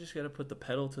 Sometimes you just gotta put the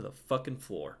pedal to the fucking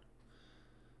floor.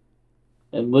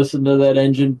 And listen to that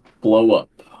engine blow up.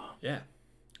 Yeah.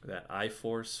 That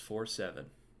I-Force 47.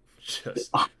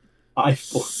 Just I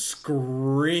force.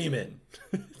 screaming.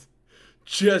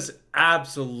 Just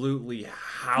absolutely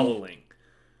howling.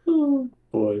 Oh,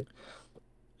 boy.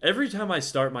 Every time I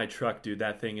start my truck, dude,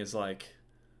 that thing is like,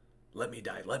 let me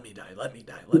die, let me die, let me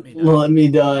die, let me die. Let me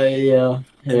die. Yeah.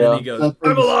 And then he Yeah. goes,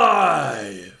 I'm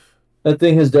alive! That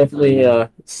thing has definitely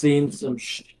seen some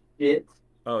shit.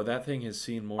 Oh, that thing has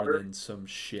seen more than some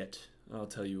shit. I'll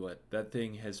tell you what. That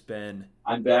thing has been...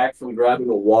 I'm back from grabbing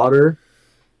the water.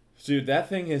 Dude, that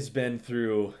thing has been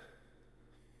through...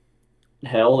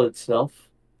 Hell itself.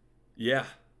 Yeah.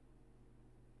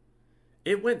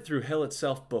 It went through hell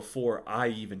itself before I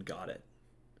even got it.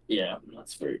 Yeah,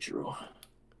 that's very true.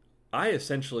 I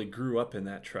essentially grew up in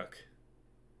that truck.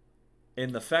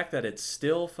 And the fact that it's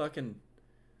still fucking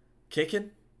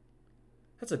kicking,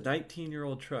 that's a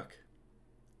 19-year-old truck.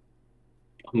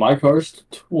 My car's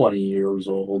 20 years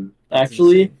old. That's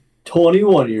Actually, insane.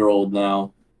 21-year-old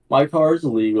now. My car's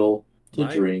legal to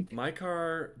My drink. my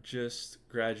car just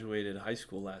graduated high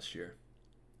school last year.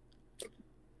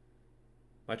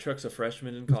 My truck's a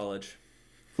freshman in college.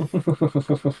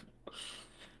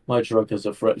 My truck is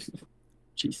a fresh.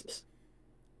 Jesus.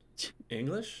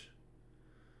 English?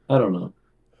 I don't know.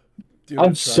 Do you I'm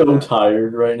want to try so that?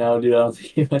 tired right now, dude. I don't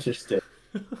think you understand.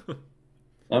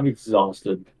 I'm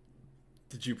exhausted.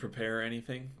 Did you prepare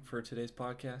anything for today's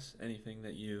podcast? Anything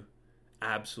that you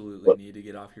absolutely What? need to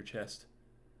get off your chest?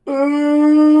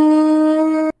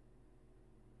 That.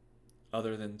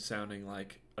 Other than sounding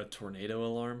like a tornado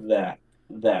alarm? That.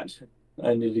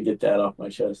 I need to get that off my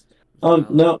chest. Valid.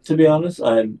 No, to be honest,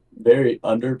 I'm very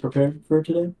underprepared for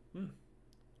today. Hmm.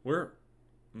 We're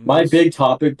My most... big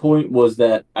topic point was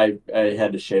that I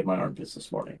had to shave my armpits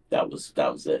this morning. That was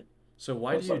it. So I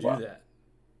why do was you like, do wow. that?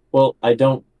 Well, I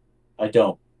don't,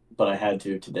 but I had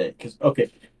to today because okay,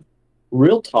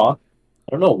 real talk.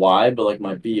 I don't know why, but like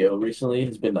my BO recently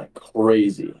has been like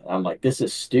crazy. I'm like, this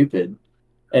is stupid.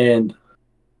 And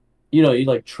you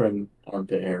like trim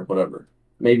armpit hair, whatever.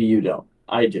 Maybe you don't.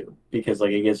 I do because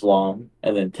like it gets long,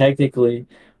 and then technically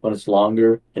when it's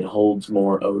longer, it holds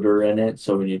more odor in it.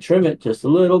 So when you trim it just a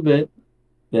little bit,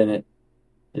 then it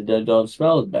don't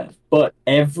smell as bad. But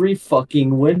every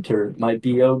fucking winter, my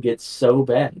BO gets so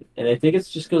bad, and I think it's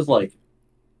just because like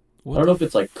I What don't know the if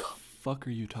it's like, fuck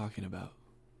are you talking about?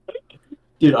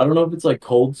 dude, I don't know if it's like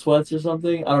cold sweats or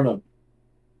something. I don't know.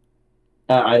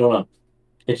 I don't know.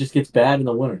 It just gets bad in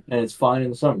the winter, and it's fine in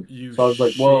the summer. You So I was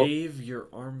like, well, shave your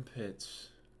armpits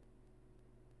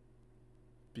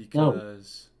no,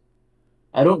 because...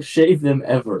 I don't shave them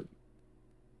ever.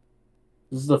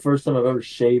 This is the first time I've ever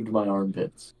shaved my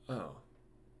armpits. Oh.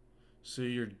 So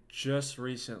you're just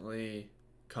recently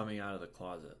coming out of the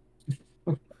closet.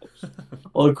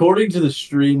 Well, according to the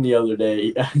stream the other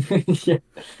day,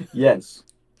 yes,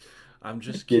 I'm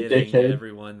just you kidding, dickhead.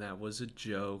 everyone. That was a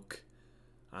joke.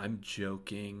 I'm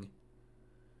joking.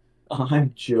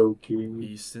 I'm joking.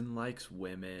 Easton likes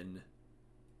women.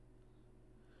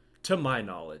 To my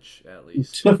knowledge, at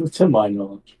least. To my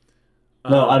knowledge.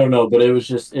 No, I Um, don't know, but it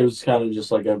was kind of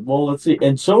just like a, well, let's see.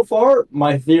 And so far,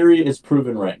 my theory is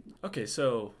proven right. okay,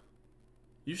 so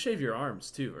you shave your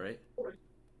arms too, right?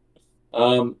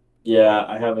 Yeah,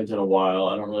 I haven't in a while.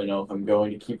 I don't really know if I'm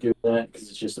going to keep doing that because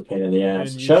it's just a pain in the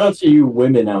ass. And Shout out to you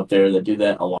women out there that do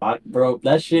that a lot, bro.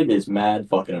 That shit is mad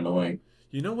fucking annoying.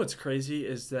 you know what's crazy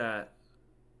is that,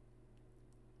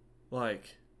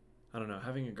 like, I don't know,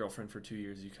 having a girlfriend for 2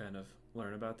 years, you kind of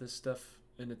learn about this stuff,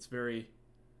 and it's very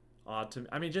odd to me.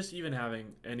 I mean, just even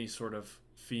having any sort of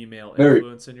female Very,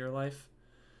 influence in your life,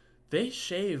 they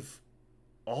shave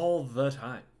all the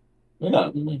time.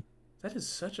 yeah. That is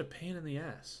such a pain in the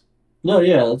ass. No,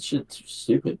 yeah, that shit's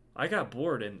stupid. I got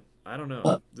bored and I don't know.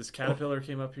 Uh, This caterpillar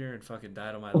came up here and fucking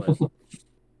died on my leg.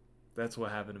 That's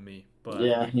what happened to me. But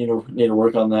yeah, need to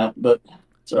work on that, but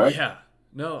it's all right. yeah,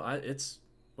 no, it's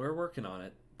we're working on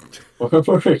it. We're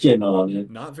working on it.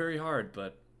 Not very hard,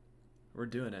 but we're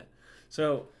doing it.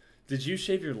 So, did you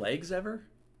shave your legs ever?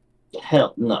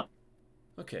 Hell no.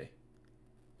 Okay,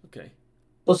 okay.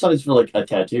 Besides for like a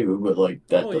tattoo, but like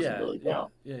that Well, doesn't yeah, really yeah,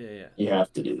 count. yeah, yeah, yeah. You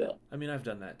have to do that. I mean, I've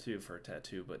done that too for a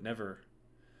tattoo, but never.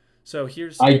 So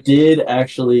here's I did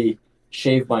actually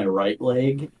shave my right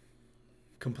leg.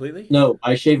 completely. No,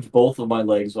 I shaved both of my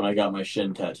legs when I got my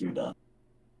shin tattoo done.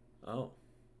 Oh,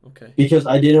 okay. Because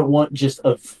I didn't want just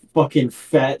a fucking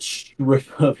fat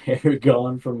strip of hair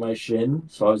gone from my shin.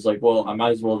 So I was like, well, I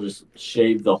might as well just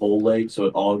shave the whole leg so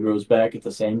it all grows back at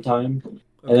the same time.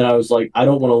 And then Okay. I was like, I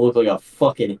don't want to look like a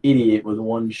fucking idiot with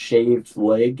one shaved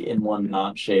leg and one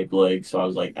not shaved leg. So I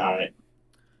was like, all right,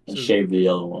 and So shave the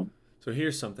other one. so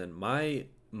here's something. My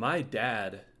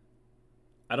dad,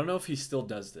 I don't know if he still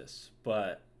does this,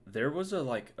 but there was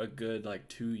a good like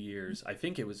 2 years. I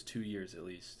think it was 2 years at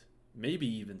least. Maybe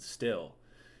even still.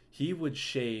 He would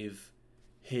shave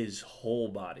his whole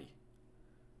body.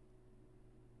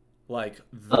 Like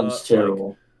Sounds the like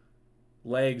terrible.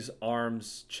 legs,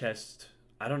 arms, chest.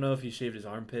 I don't know if he shaved his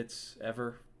armpits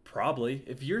ever. Probably.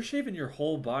 If you're shaving your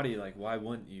whole body, like why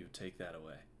wouldn't you take that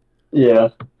away? Yeah.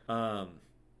 Um,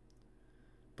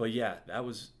 but yeah, that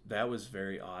was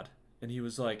very odd. And he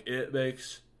was like, it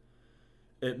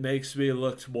makes me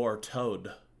look more toned.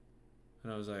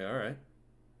 And I was like, all right,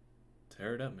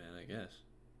 tear it up, man. I guess.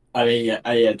 I mean,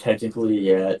 yeah, technically,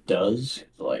 yeah, it does.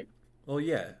 Like, Well,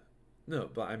 yeah, no,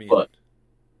 but I mean, but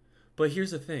but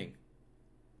here's the thing.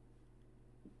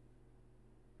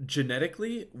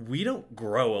 Genetically, we don't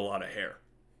grow a lot of hair.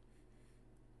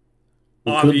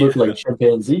 we could look like Obvi-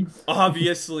 chimpanzees.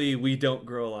 Obviously, we don't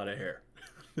grow a lot of hair.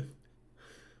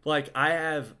 Like I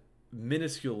have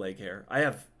minuscule leg hair. I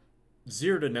have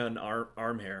zero to none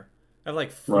arm hair. I have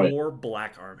like Right. 4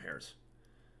 black arm hairs.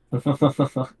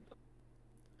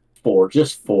 Four,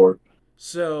 just four.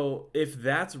 So if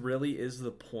that's really is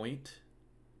the point,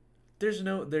 there's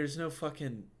no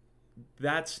fucking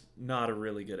that's not a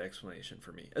really good explanation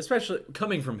for me, especially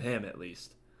coming from him at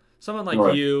least. Someone like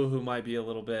Right. you who might be a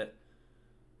little bit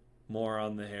more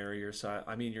on the hairier side.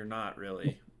 I mean, you're not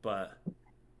really, but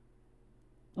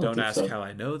I don't don't think ask so. how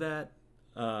I know that.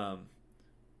 Um,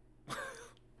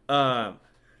 um,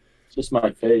 It's just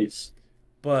my face.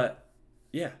 but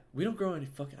yeah, we don't grow any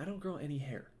fucking. I don't grow any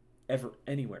hair ever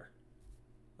anywhere,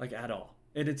 like at all,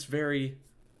 and it's very,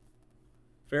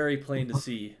 very plain to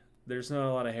see. There's not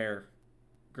a lot of hair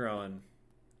growing.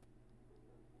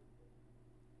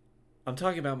 I'm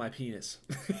talking about my penis.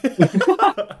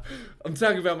 I'm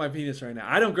talking about my penis right now.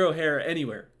 I don't grow hair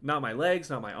anywhere. Not my legs,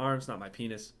 not my arms, not my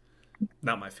penis,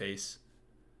 not my face.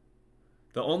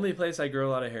 The only place I grow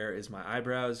a lot of hair is my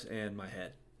eyebrows and my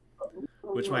head,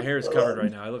 which my hair is covered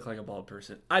right now. I look like a bald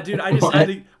person. I just had What?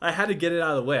 to I had to get it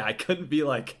out of the way. I couldn't be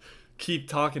like keep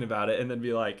talking about it and then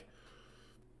be like,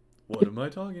 "What am I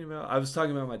talking about?" I was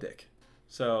talking about my dick.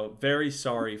 So, very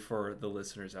sorry for the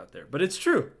listeners out there. But it's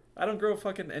true. I don't grow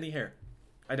fucking any hair.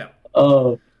 I don't.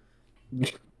 Oh,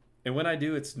 And when I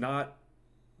do, it's not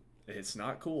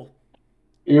cool.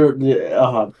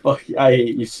 fuck, I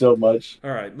hate you so much.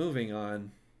 All right, moving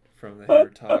on from the hair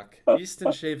talk.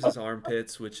 Easton shaves his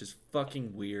armpits, which is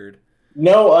fucking weird.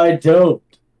 No, I don't.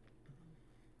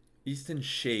 Easton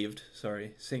shaved,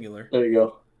 sorry, singular, There you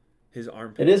go. his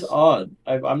It is armpits. odd.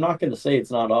 I'm not going to say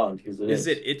it's not odd because it Is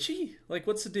it is. itchy? Like,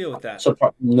 what's the deal with that?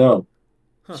 No,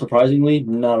 Huh. surprisingly,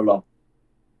 not at all.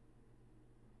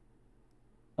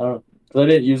 I don't know. 'Cause I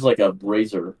didn't use like a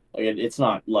razor. Like it's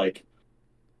not like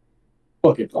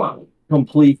fucking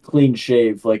complete clean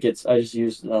shave. Like it's. I just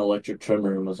used an electric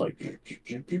trimmer and was like.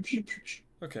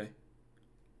 Okay.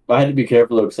 I had to be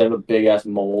careful though because I have a big ass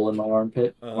mole in my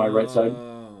armpit, my right side.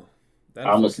 Oh, I that'd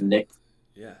almost fucking nicked.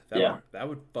 yeah. Yeah, That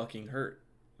would fucking hurt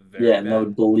yeah, very and that bad.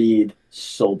 would bleed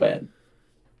so bad.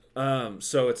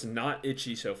 So it's not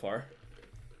itchy so far.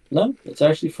 No, it's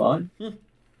actually fine. Hmm.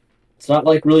 It's not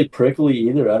like really prickly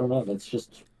either. I don't know. It's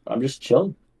just I'm just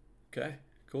chilling. Okay,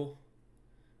 cool.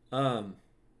 Um,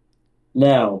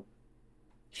 Now,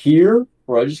 here,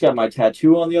 where I just got my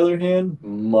tattoo on the other hand,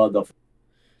 mother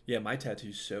yeah, my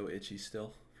tattoo's so itchy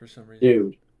still for some reason.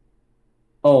 dude.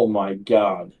 Oh my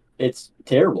god. It's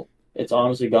terrible. It's Yeah,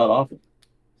 honestly god awful.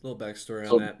 little backstory on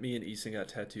So that. Me and Easton got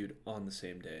tattooed on the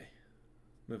same day.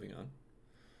 Moving on.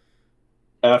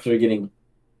 after getting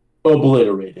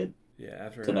obliterated Yeah,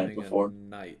 after the night having a before.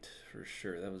 night for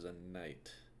sure. That was a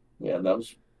night. Yeah, that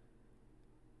was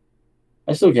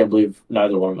I still can't believe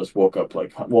neither one of us woke up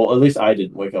like well, at least I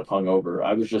didn't wake up hungover.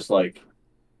 I was just like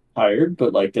tired,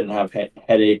 but like didn't have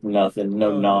headache, nothing,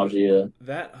 no Oh no, nausea.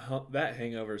 that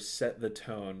hangover set the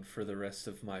tone for the rest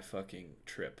of my fucking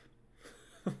trip.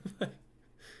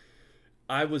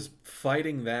 I was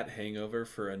fighting that hangover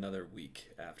for another week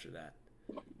after that.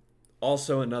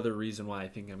 Also, another reason why I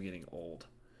think I'm getting old,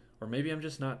 or maybe I'm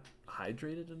just not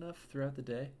hydrated enough throughout the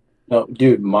day. No,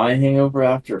 dude, my hangover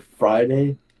after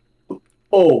Friday.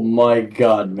 Oh my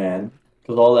god, man.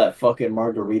 with all that fucking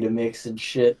margarita mix and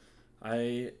shit.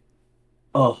 I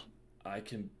Oh, I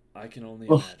can only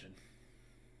oh. imagine.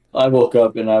 I woke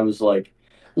up and I was like,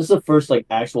 this is the first like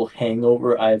actual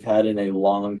hangover I've had in a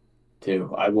long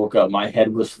too. I woke up, my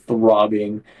head was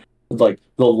throbbing, like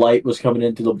the light was coming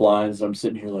in through the blinds. I'm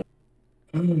sitting here like,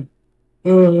 You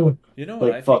know what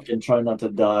like I think? fucking trying not to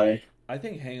die. I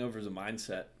think hangover's a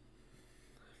mindset.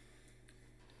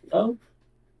 Oh,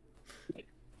 I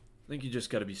think you just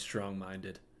got to be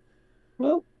strong-minded.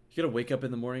 well, You got to wake up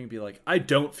in the morning and be like, I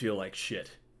don't feel like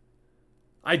shit.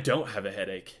 I don't have a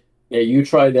headache. yeah, you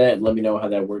try that and let me know how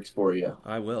that works for you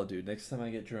I will, dude. Next time I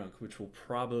get drunk, which will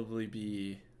probably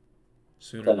be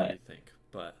sooner than tonight. you think.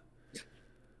 But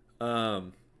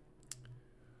um,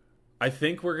 I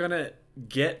think we're gonna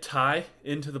get Ty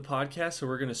into the podcast, so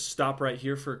we're gonna stop right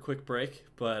here for a quick break.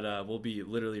 But we'll be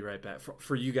literally right back.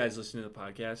 For you guys listening to the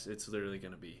podcast, it's literally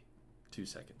gonna be 2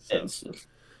 seconds. It's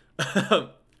So,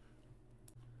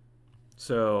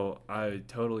 so I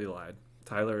totally lied.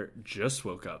 Tyler just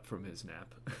woke up from his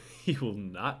nap. He will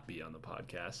not be on the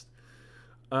podcast.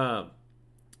 Um,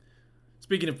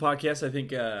 Speaking of podcasts, I think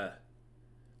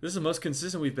this is the most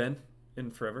consistent we've been in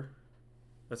forever.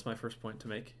 That's my first point to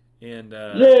make. And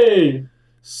yay.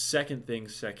 second, I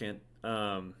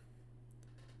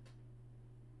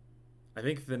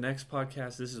think the next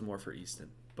podcast, this is more for Easton,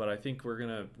 but I think we're going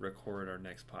to record our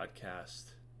next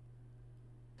podcast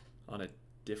on a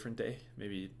different day.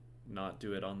 Maybe not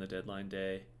do it on the deadline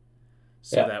day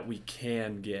so that we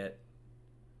can get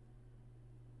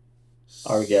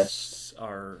our guest,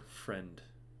 our friend,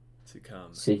 to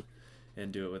come see,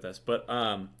 and do it with us. But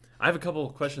I have a couple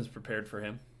of questions prepared for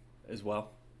him as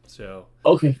well. So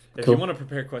okay, if cool. you want to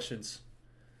prepare questions,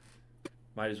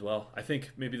 might as well. I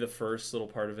think maybe the first little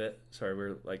part of it, sorry,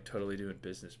 we're like totally doing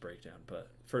business breakdown, but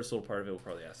first little part of it, we'll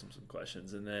probably ask him some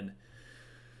questions, and then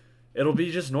it'll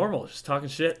be just normal, just talking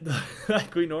shit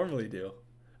like we normally do.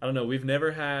 I don't know. We've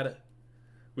never had.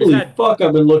 Holy fuck!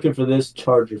 I've been looking for this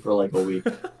charger for like a week.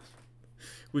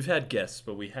 We've had guests,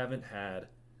 but we haven't had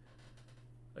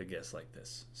a guest like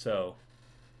this. So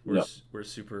we're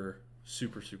super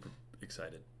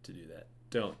excited to do that.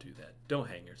 Don't do that. Don't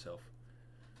hang yourself.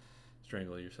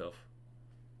 Strangle yourself.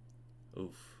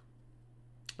 Oof.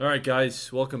 All right,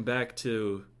 guys, welcome back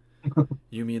to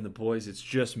You, Me, and the Boys. It's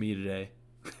just me today.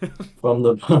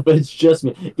 It's just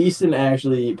me. Easton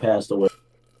actually passed away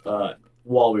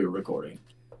while we were recording.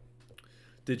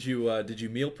 Did you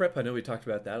meal prep? I know we talked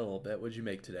about that a little bit. What'd you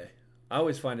make today? I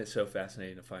always find it so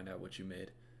fascinating to find out what you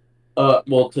made.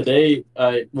 Well, today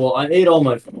I ate all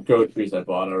my groceries I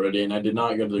bought already, and I did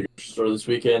not go to the grocery store this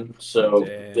weekend. So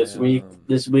this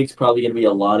week's probably gonna be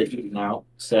a lot of eating out,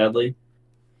 sadly.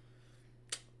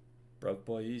 Broke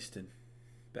boy Easton,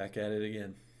 back at it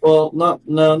again. Well, not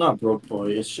broke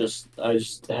boy. It's just I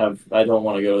don't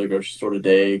want to go to the grocery store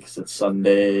today because it's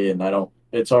Sunday and I don't.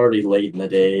 It's already late in the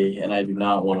day, and I do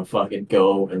not want to fucking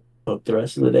go and cook the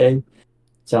rest of the day.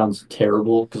 Sounds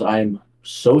terrible because I'm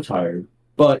so tired.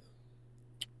 But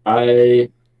I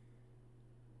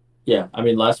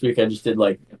mean, last week I just did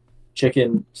like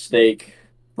chicken, steak,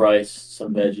 rice,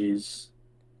 some veggies.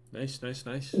 Nice.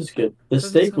 It was good. The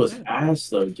steak was ass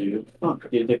though, dude. Fuck,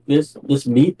 dude. Like, this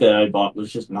meat that I bought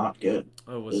was just not good.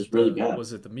 Oh, it was really bad.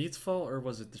 Was it the meat's fault or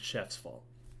was it the chef's fault?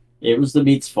 It was the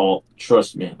meat's fault.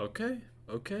 Trust me. Okay.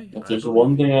 If there's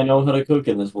one thing I know how to cook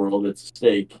in this world, it's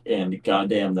steak, and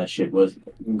goddamn, that shit was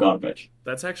garbage.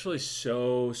 That's actually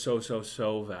so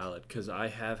valid because I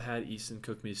have had Easton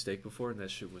cook me a steak before, and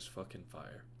that shit was fucking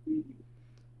fire.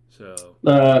 So.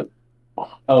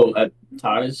 At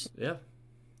Ty's? Yeah.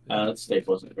 That steak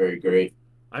wasn't very great.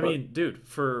 I mean, dude,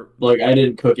 I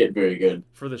didn't cook it very good.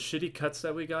 For the shitty cuts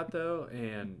that we got though,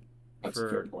 and that's a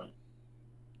fair point.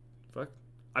 Fuck.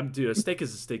 Dude, a steak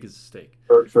is a steak is a steak.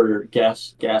 For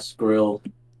gas grill,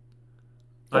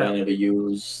 I never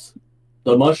used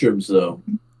the mushrooms though.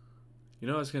 You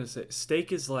know what I was gonna say?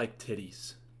 Steak is like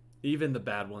titties. Even the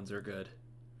bad ones are good.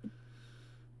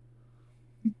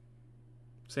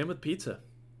 Same with pizza.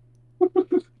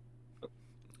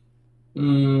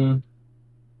 I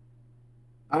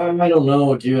don't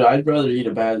know, dude. I'd rather eat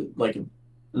a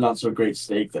not so great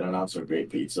steak than a not so great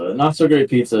pizza. A not so great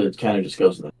pizza kind of just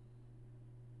goes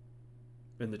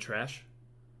in the trash.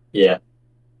 Yeah.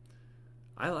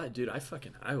 I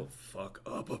will fuck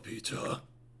up a pizza.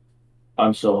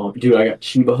 I'm so hungry. Dude, I got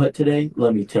Chiba Hut today.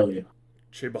 Let me tell you.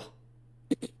 Chiba.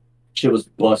 Shit was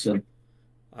busting.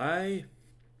 I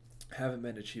haven't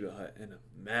been to Chiba Hut in a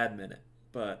mad minute,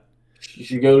 but you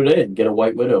should go today and get a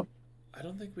White Widow. I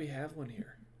don't think we have one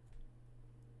here.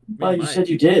 You said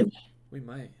you did. We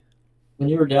might. When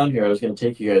you were down here, I was going to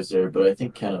take you guys there, but I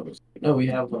think Kenna was like, no, we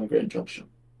have one in Grand Junction.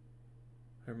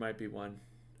 There might be one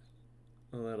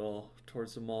a little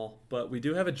towards the mall, but we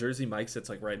do have a Jersey Mike's that's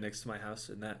like right next to my house,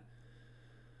 and that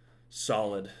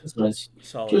solid, That's nice.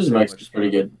 solid Jersey Mike's sandwich is pretty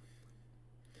spot. good.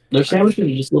 Their sandwiches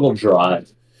are just a little dry.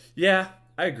 Yeah,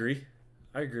 I agree.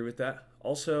 I agree with that.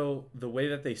 Also, the way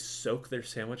that they soak their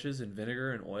sandwiches in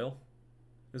vinegar and oil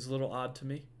is a little odd to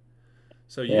me.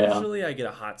 So Yeah, usually I get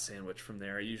a hot sandwich from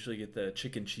there. I usually get the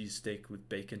chicken cheese steak with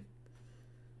bacon,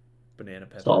 banana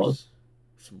solid. peppers,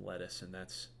 some lettuce, and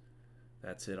that's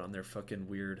it on their fucking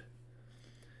weird.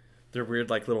 Their weird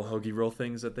like little hoagie roll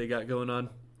things that they got going on.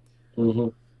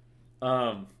 Mm-hmm.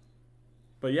 Um,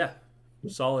 but yeah,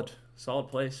 solid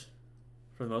place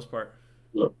for the most part.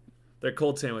 Their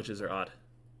cold sandwiches are odd.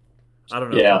 I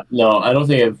don't know. Yeah, no, I don't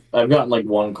think I've gotten like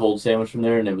one cold sandwich from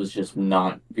there, and it was just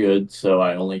not good. So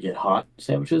I only get hot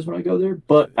sandwiches when I go there.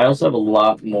 But I also have a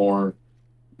lot more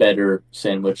better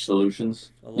sandwich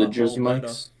solutions A than lot more Jersey better.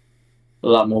 Mike's. A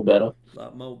lot more better. A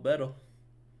lot more better.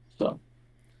 So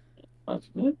that's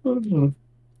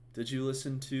Did you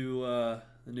listen to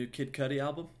the new Kid Cudi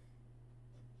album?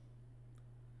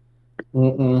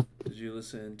 Mm-mm. Did you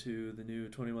listen to the new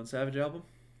 21 Savage album?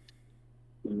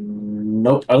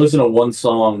 Nope. I listened to one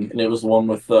song, and it was the one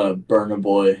with Burna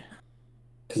Boy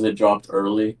because it dropped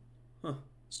early. Huh.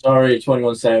 Sorry,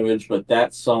 21 Savage, but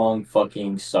that song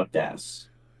fucking sucked ass,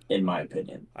 in my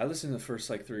opinion. I listened to the first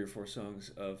like 3 or 4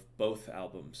 songs of both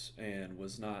albums and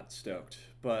was not stoked.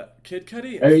 But Kid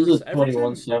Cudi, I heard the every 21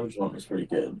 time Savage one was pretty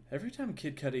good.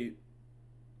 Kid Cudi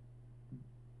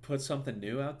puts something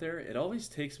new out there, it always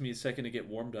takes me a second to get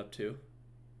warmed up to.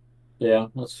 Yeah,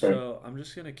 that's fair. So I'm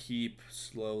just gonna keep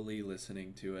slowly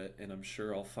listening to it, and I'm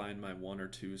sure I'll find my 1 or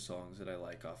 2 songs that I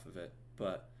like off of it.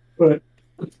 But But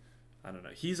I don't know.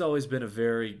 He's always been a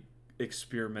very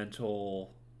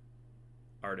experimental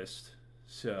artist,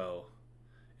 so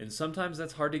and sometimes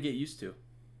that's hard to get used to.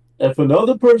 if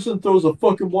another person throws a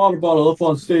fucking water bottle up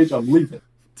on stage, I'm leaving.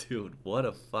 Dude, what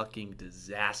a fucking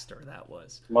disaster that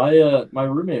was. My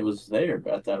roommate was there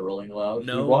at that Rolling Loud. He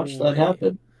No watched that way.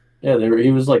 happen. Yeah, he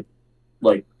was like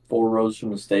 4 rows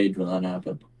from the stage when that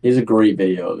happened. He's a great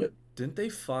video of it. Didn't they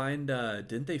find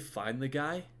the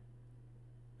guy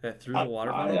that threw the I,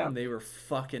 water I bottle am and they were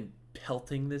fucking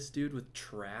pelting this dude with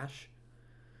trash?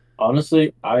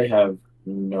 honestly, I have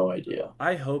no idea.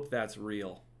 I hope that's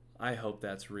real. I hope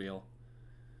that's real.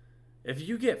 If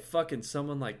you get fucking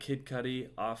someone like Kid Cudi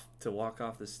off to walk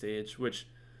off the stage, which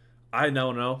I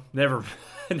don't know, never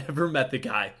never met the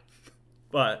guy,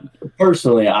 but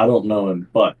Personally, I don't know him,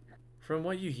 but from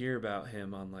what you hear about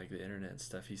him on like the internet and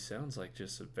stuff, he sounds like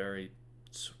just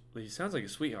he sounds like a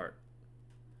sweetheart.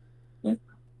 yeah,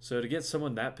 So to get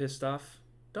someone that pissed off,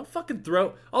 don't fucking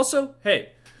throw. Also,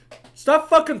 hey, stop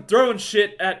fucking throwing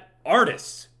shit at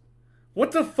artists.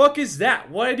 What the fuck is that?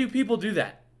 Why do people do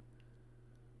that?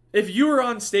 If you were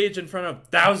on stage in front of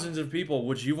thousands of people,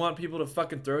 would you want people to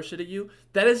fucking throw shit at you?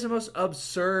 That is the most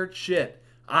absurd shit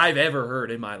I've ever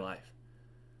heard in my life.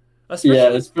 yeah,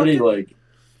 Especially it's pretty fucking. like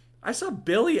I saw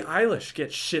Billie Eilish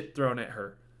get shit thrown at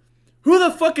her. Who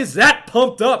the fuck is that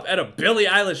pumped up at a Billie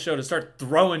Eilish show to start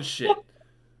throwing shit?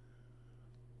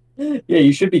 yeah,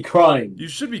 you should be crying You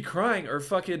should be crying or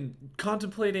fucking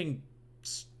contemplating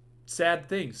sad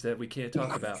things that we can't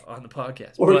talk about on the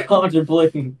podcast. or But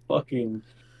contemplating fucking.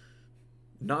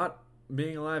 not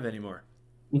being alive anymore.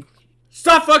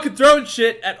 Stop fucking throwing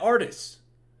shit at artists.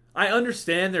 I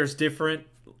understand there's different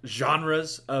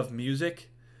genres of music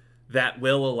that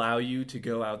will allow you to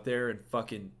go out there and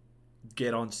fucking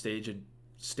get on stage and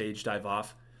stage dive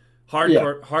off.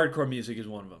 Yeah, Hardcore music is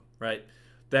one of them, right?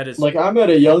 That is like I'm at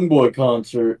a young boy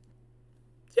concert.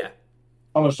 yeah,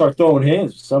 I'm gonna start throwing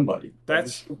hands with somebody.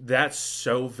 that's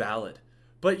so valid.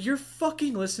 But you're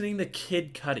fucking listening to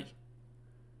Kid Cudi.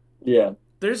 Yeah,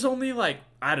 There's only like,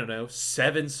 I don't know,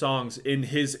 7 songs in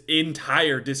his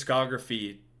entire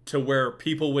discography to where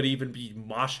people would even be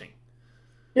moshing.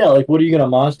 yeah. Like, what are you gonna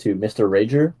mosh to, Mr.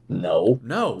 Rager? No,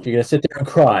 No. you're gonna sit there and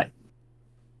cry.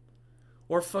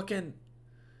 Or fucking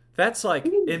that's like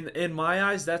in my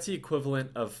eyes that's the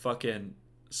equivalent of fucking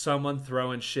someone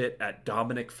throwing shit at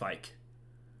Dominic Fike.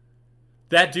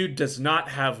 That dude does not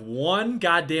have one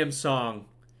goddamn song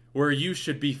where you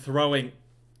should be throwing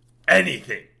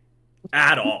anything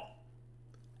at all.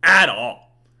 At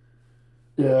all.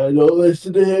 Yeah, I don't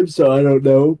listen to him, so I don't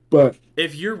know. But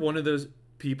If you're one of those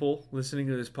people listening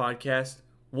to this podcast,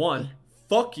 1,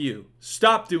 fuck you.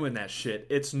 Stop doing that shit.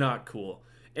 It's not cool.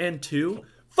 And 2,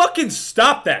 fucking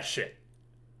stop that shit.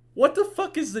 What the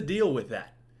fuck is the deal with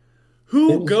that? Who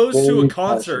Tim's goes to a very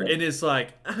concert passionate. and is like,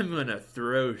 I'm gonna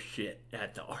throw shit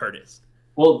at the artist?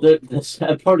 Well, the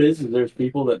sad part is there's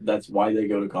people that's why they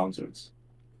go to concerts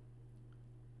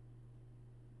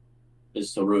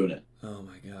is to ruin it. Oh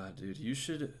my god, dude.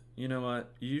 You know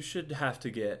what? You should have to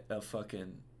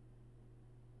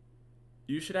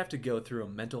go through a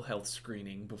mental health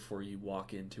screening before you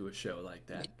walk into a show like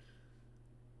that.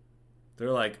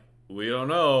 They're like, we don't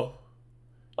know.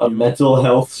 A You mental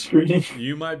health screening.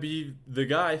 you might be the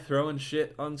guy throwing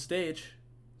shit on stage.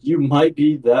 You might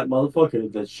be that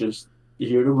motherfucker that's just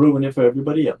here to ruin it for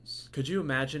everybody else. Could you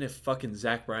imagine if fucking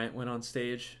Zach Bryant went on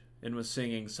stage and was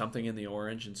singing Something in the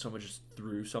Orange and someone just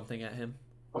threw something at him?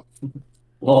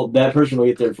 Well, that person will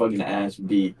get their fucking ass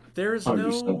beat, There's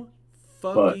 100%. no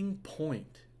But fucking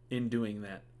point in doing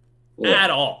that yeah, at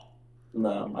all.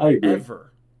 no, I agree.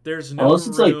 Ever. There's no Unless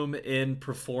it's like, room in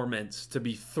performance to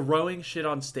be throwing shit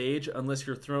on stage unless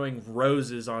you're throwing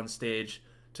roses on stage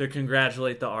to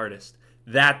congratulate the artist.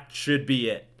 That should be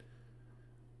it.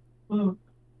 well,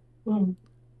 well,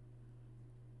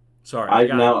 Sorry, I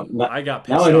now, now I got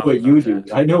now I pissed know off what you about do.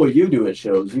 that. I know what you do at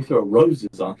shows. You throw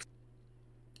roses on.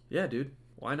 Yeah, dude.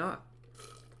 Why not?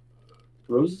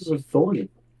 Roses are thorny.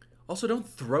 Also, don't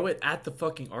throw it at the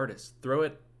fucking artist. Throw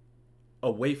it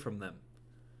away from them.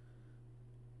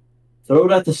 Throw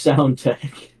it at the sound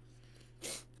tech.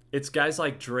 It's guys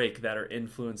like Drake that are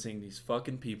influencing these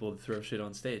fucking people to throw shit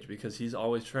on stage because he's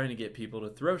always trying to get people to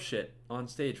throw shit on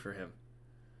stage for him.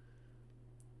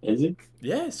 Is it?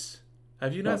 Yes.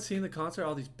 Have you not Oh, seen the concert?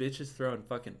 All these bitches throwing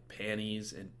fucking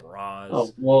panties and oh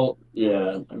bras. well,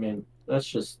 yeah. I mean, that's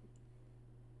just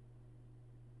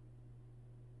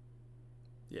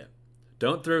Yeah.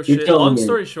 Don't throw you're shit. telling Long me.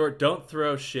 story short, don't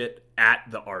throw shit at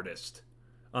the artist.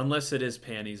 Unless it is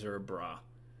panties or a bra.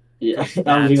 Yeah, Because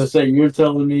I was gonna that's. say you're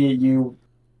telling me you.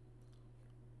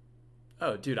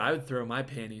 Oh, dude, I would throw my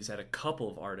panties at a couple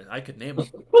of artists. I could name them.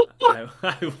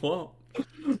 I won't.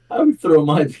 I would throw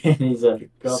my panties at a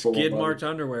couple of Skid others. marked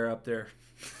underwear up there.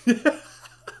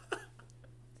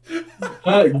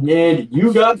 And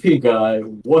you got pink eye.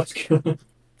 What's gonna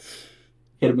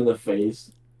hit him in the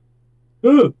face?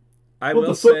 Ugh, I what will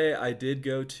the fuck? say I did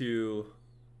go to.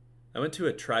 I went to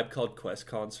a Tribe Called Quest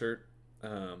concert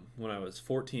when I was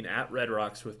 14 at Red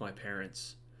Rocks with my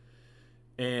parents.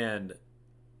 And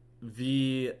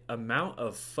the amount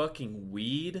of fucking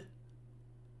weed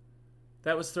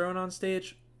that was thrown on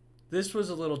stage, this was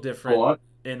a little A different lot.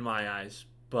 in my eyes.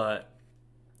 But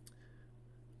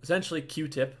essentially,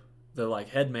 Q-Tip, the like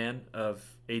head man of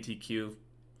ATQ,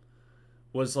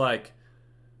 was like,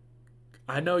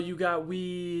 I know you got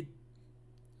weed.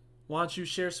 Why don't you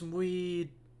share some weed?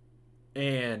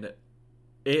 And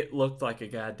it looked like a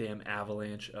goddamn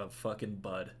avalanche of fucking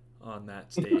bud on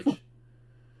that stage.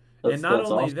 And not That's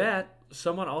only awesome. that,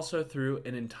 someone also threw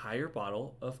an entire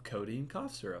bottle of codeine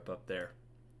cough syrup up there.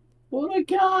 What a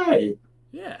guy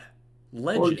Yeah. or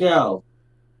Legend. gal.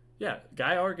 Yeah,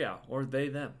 guy or gal, or they,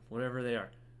 them, whatever they are.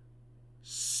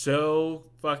 So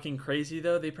fucking crazy,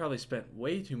 though, they probably spent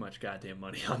way too much goddamn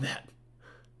money on that.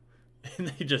 And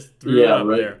they just threw it Yeah, up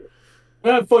right. there.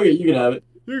 Ah, fuck it. You can have it.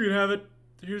 You can have it.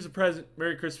 Here's a present.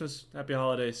 Merry Christmas. Happy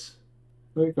holidays.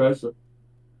 Merry Chrysler.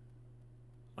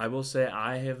 I will say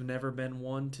I have never been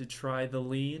one to try the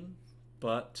lean,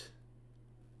 but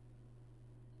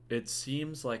it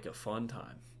seems like a fun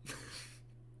time.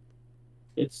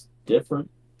 It's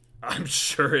different. I'm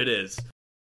sure it is.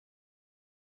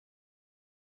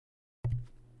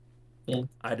 Yeah,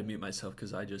 I had to mute myself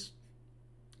because I just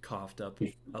coughed up a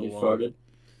you lung. farted.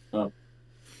 Oh,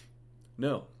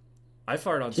 No, I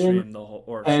fart on Tim stream the whole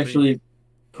or stream. actually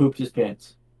pooped his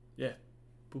pants. Yeah,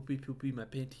 poopy poopy my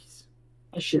panties.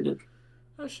 I shit it.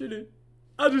 I shit it.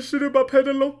 I just shit in my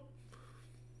pantalon.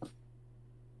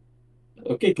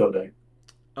 Okay, Kodak.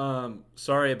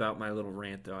 Sorry about my little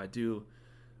rant though. I do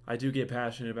get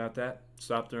passionate about that.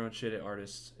 Stop throwing shit at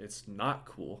artists. It's not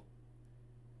cool.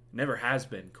 Never has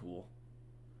been cool.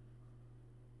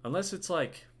 Unless it's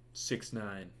like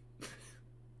 6ix9ine.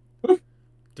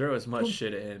 Throw as much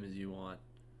shit at him as you want.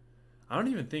 I don't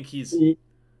even think he's. I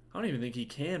don't even think he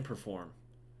can perform.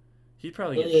 He'd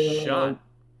probably get Yeah, shot.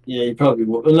 yeah, you probably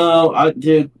will. No, I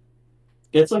did.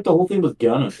 It's like the whole thing with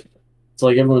Gunna. It's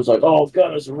like everyone's like, "Oh,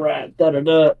 Gunna's a rat." Da da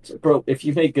da. It's like, bro, if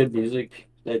you make good music,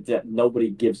 that nobody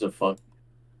gives a fuck.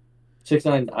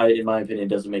 6ix9ine, in my opinion,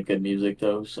 doesn't make good music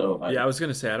though. So Yeah, I was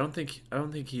gonna say I don't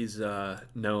think he's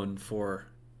known for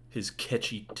his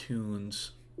catchy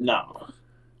tunes. no,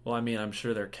 Well, I mean, I'm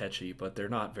sure they're catchy, but they're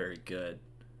not very good.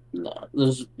 no.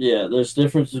 There's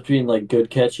difference between like good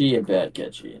catchy and bad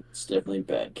catchy. It's definitely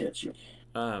bad catchy.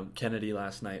 Kennedy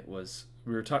last night was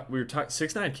we were talking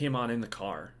 6ix9ine came on in the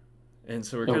car, and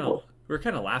so Oh boy. we are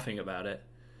kind of laughing about it,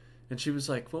 And she was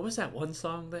like, "What was that one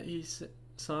song that he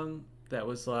sung that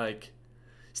was like,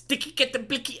 Sticky get the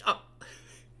blicky up?"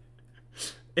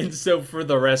 And so for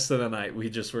the rest of the night, we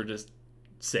just were just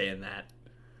saying that.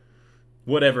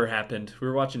 Whatever happened, we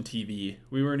were watching TV.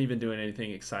 We weren't even doing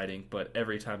anything exciting, but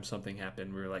every time something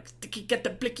happened, we were like, "Sticky get the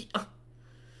blicky up."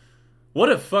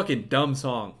 What a fucking dumb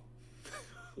song.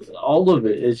 All of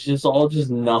it. It's just all just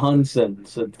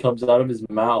nonsense that comes out of his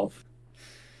mouth.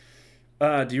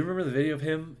 Do you remember the video of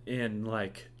him in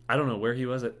like I don't know where he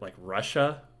was at like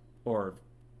Russia or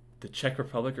the Czech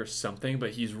Republic or something,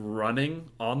 but he's running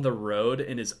on the road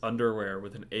in his underwear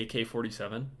with an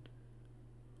AK-47.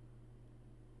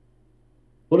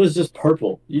 What is this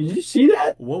purple? Did you see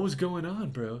that? What was going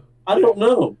on, bro? I don't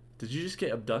know. Did you just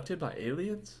get abducted by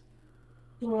aliens?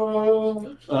 I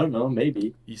don't know.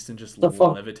 Maybe. Easton just The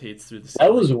fuck? levitates through the That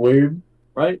ceiling. was weird,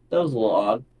 right? That was a little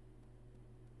odd.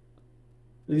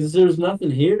 Because there was nothing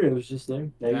here. It was just there.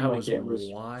 Maybe That my was camera's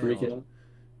freaking wild. out.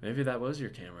 Maybe that was your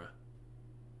camera.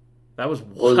 That was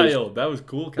Or wild. That was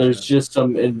cool. Kind There's of. just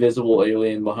some invisible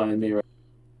alien behind me. Right?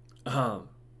 Um.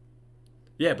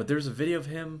 Yeah, but there's a video of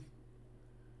him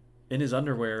in his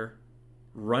underwear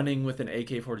running with an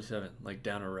AK-47 like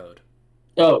down a road.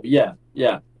 Oh yeah,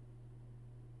 yeah.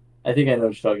 I think I know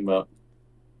what you're talking about.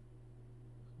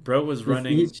 Bro was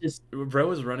running. He's just Bro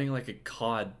was running like a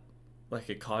COD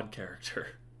character.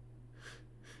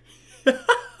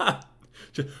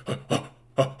 Just,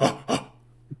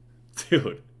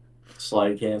 dude,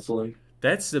 slide canceling.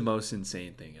 that's the most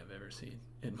insane thing I've ever seen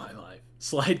in my life.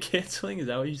 Slide canceling? Is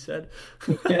that what you said?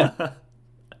 Yeah.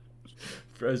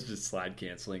 Bro's just slide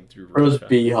canceling through Bro's Russia.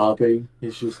 bee hopping.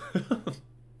 He's just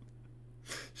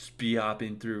Just bee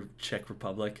hopping through Czech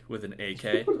Republic with an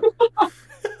AK.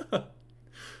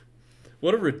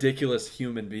 What a ridiculous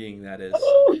human being that is.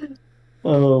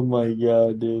 oh my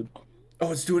god, dude.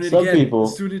 Oh, it's doing it Some again. people-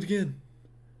 It's doing it again.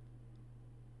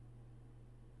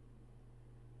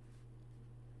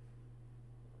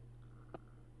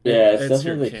 Yeah, it's It's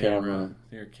your definitely the camera.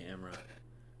 Your camera.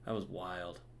 That was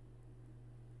wild.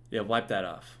 Yeah, wipe that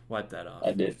off. Wipe that off.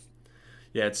 I did.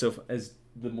 Yeah, it's so as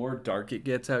the more dark it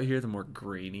gets out here, the more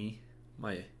grainy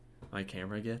my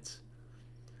camera gets.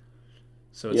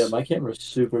 So it's, Yeah, my camera's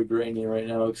super grainy right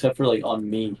now, except for like on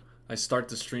me. I start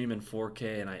the stream in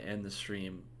 4K and I end the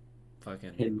stream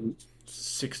fucking And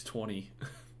 620.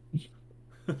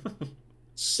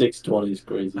 620 is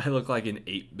crazy. I look like an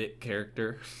 8-bit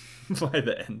character by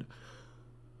the end.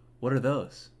 What are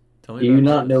those? Tell me Do you about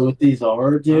not those. know what these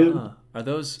are, dude? Are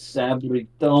those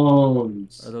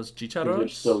Sabritones. These are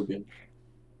chicharros? so good.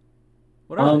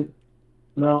 What are they?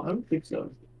 No, I don't think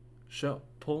so. Show.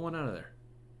 Pull one out of there.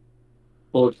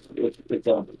 Well, it's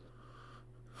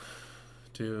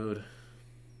Dude.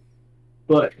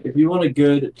 But if you want a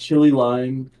good chili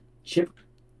lime chip,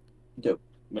 dope.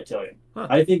 Let me tell you. Huh.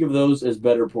 I think of those as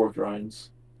better pork rinds.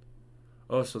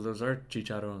 Oh, so those are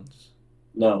chicharrones.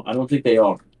 No, I don't think they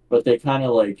are. But they kind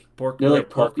of like Pork, They're like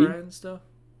pork puffy. rinds, though?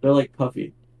 they're like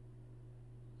puffy.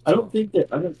 I So- don't think they're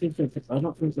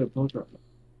pork rinds.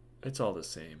 It's all the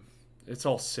same. It's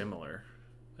all similar.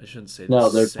 I shouldn't say No,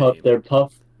 the same.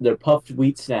 they're puffed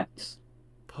wheat snacks.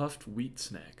 Puffed wheat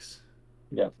snacks.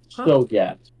 Yeah, Huh. so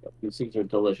gas. These things are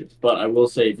delicious. But I will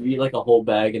say, if you eat like a whole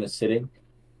bag in a sitting,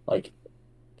 like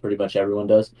pretty much everyone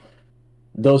does,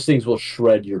 those things will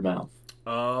shred your mouth.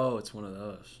 Oh, it's one of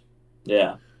those.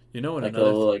 Yeah, You know what? like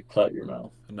they'll like cut your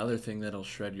mouth. Another thing that'll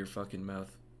shred your fucking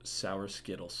mouth: sour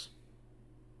Skittles.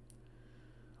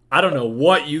 I don't know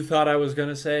what you thought I was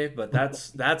gonna say, but that's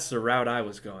the route I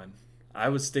was going. I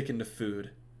was sticking to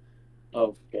food.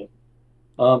 Oh, okay.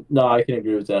 No, I can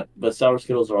agree with that. But sour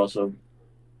Skittles are also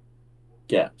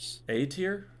gas. A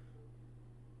tier.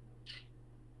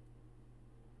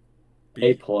 B?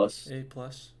 A plus. A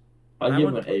plus. I'd I give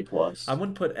them would an A plus. I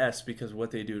wouldn't put S because of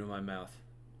what they do to my mouth.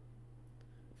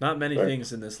 Not many Fair.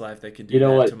 things in this life that can do You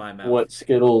know that what? to my mouth. What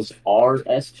Skittles are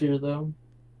S tier though?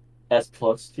 S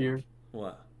plus tier.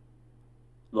 What?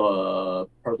 The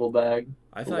purple bag.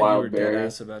 I thought you Wild were berry. dead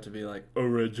ass about to be like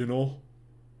original.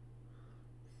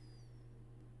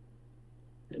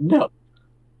 No,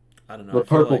 I don't know. The I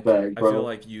feel purple like, bag, I bro. feel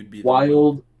like you'd be the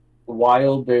one.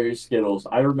 wild berry Skittles.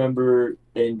 I remember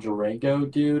in Durango,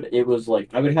 dude. It was like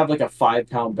I would have like a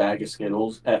 5-pound bag of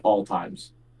Skittles at all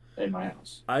times in my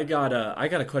house. I got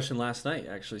a question last night.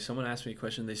 Actually, someone asked me a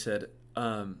question. They said,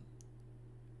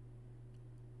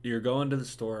 "You're going to the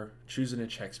store, choosing a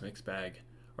Chex Mix bag.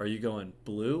 Are you going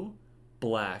blue,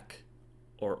 black,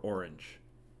 or orange?"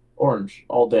 Orange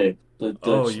all day.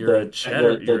 You're a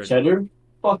cheddar. The cheddar?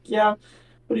 Fuck yeah.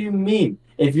 What do you mean?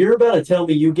 If you're about to tell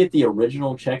me you get the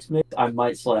original Chex Mix, I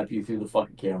might slap you through the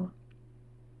fucking camera.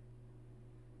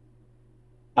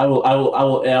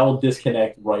 I will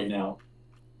disconnect right now.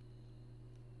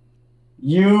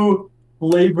 You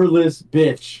flavorless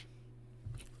bitch.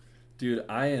 Dude,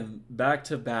 I am back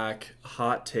to back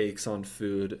hot takes on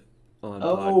food on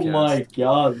Oh podcast. my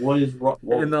god, what is wrong?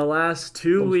 In the last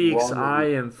 2 What's weeks, wrong with I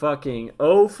you? am fucking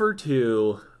 0 for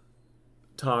 2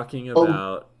 talking Oh,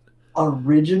 about.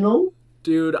 original?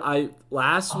 Dude, I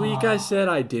last week I Ah, said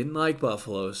I didn't like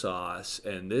buffalo sauce,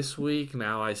 and this week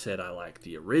now I said I like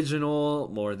the original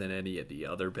more than any of the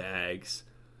other bags.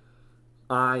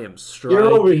 I am you're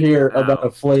over striking here about to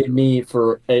out, flame dude. me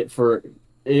for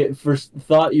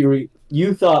thought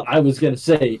you thought I was gonna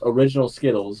say original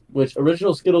Skittles, which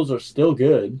original Skittles are still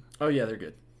good, Oh yeah, they're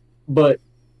good. but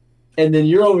and then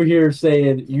you're over here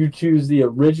saying you choose the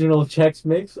original Chex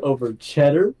Mix over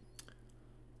cheddar.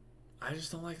 I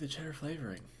just don't like the cheddar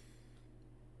flavoring.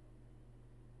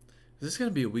 Is this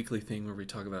gonna be a weekly thing where we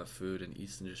talk about food and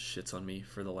Easton just shits on me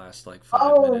for the last like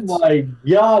 5 minutes? Oh my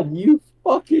god, you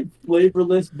fucking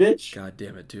flavorless bitch. God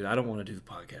damn it, dude! I don't want to do the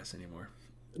podcast anymore.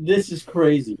 This is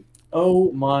crazy.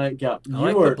 Oh my god. I You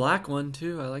like the are black one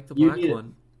too. I like the you black need it.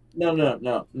 one.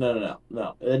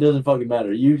 No. It doesn't fucking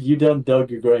matter. You done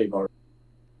dug your grave already.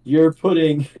 You're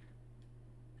putting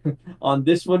on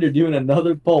this one, you're doing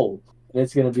another poll. And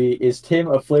it's gonna be, is Tim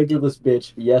a flavorless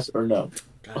bitch, yes or no?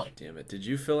 God damn it! Did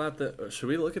you fill out the? Should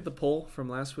we look at the poll from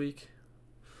last week?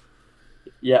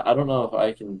 Yeah, I don't know if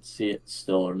I can see it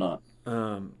still or not.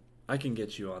 Um, I can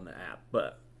get you on the app,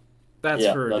 but that's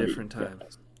Yeah, for a that'd be different time.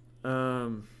 fantastic.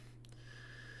 Um.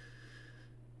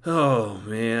 Oh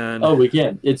man. Oh, we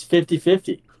can. It's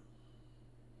 50-50.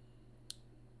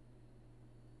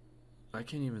 I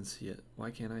can't even see it.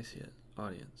 Why can't I see it?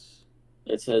 Audience.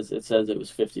 It says it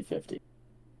was 50-50.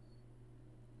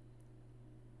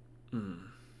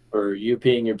 Hmm. For you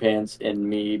peeing your pants and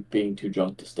me being too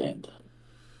drunk to stand.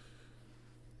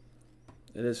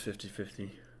 It is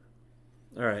 50-50.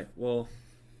 All right. Well,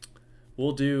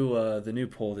 we'll do the new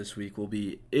poll this week. Will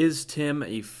be: Is Tim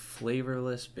a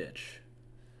flavorless bitch?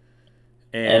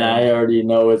 And I And already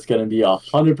know it's gonna be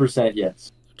 100%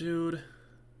 yes. dude,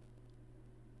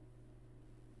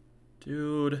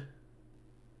 dude,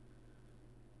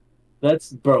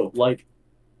 That's bro, like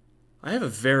I have a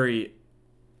very,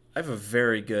 I have a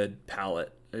very good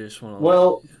palate. I just want to let.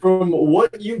 well, from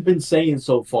what you've been saying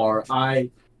so far,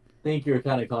 I think you're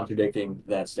kind of contradicting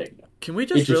that statement. Can we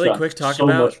It just just really got quick talk so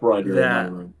much about brighter in my that?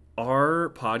 room. Our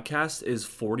podcast is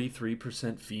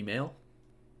 43% female.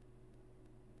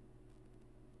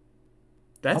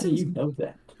 How That's do you know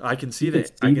that? I can see You can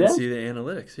that. I see can that? see the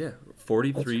analytics. Yeah,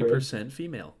 That's crazy. 43%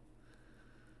 female.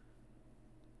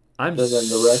 I'm So then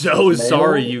the rest so is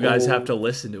sorry male you guys have or to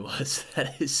listen to us.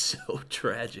 That is so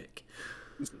tragic.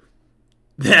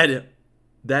 That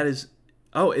that is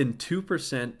and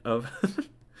 2% of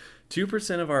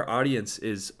 2% of our audience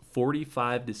is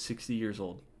 45 to 60 years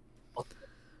old.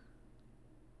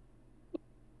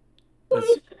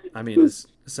 That's I mean it's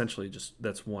essentially just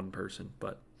that's one person,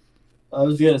 but I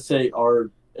was gonna say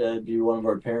our be one of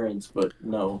our parents, but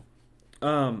no.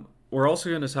 we're also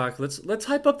going to talk. Let's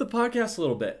hype up the podcast a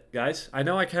little bit, guys. I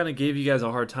know I kind of gave you guys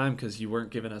a hard time because you weren't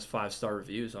giving us 5-star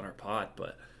reviews on our pod,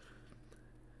 but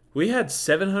we had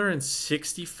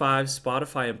 765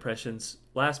 Spotify impressions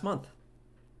last month.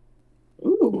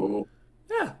 Ooh.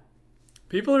 Yeah,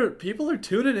 people are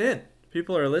tuning in.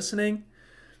 People are listening.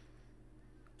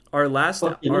 Our last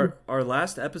Fucking our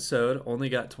last episode only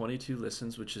got 22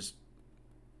 listens, which is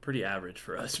pretty average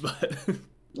for us, but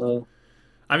uh,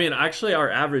 I mean, actually, our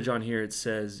average on here it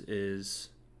says is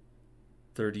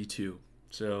 32.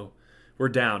 So we're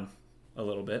down a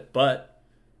little bit, but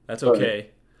that's right.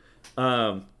 okay.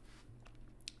 Um,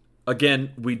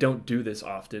 again, we don't do this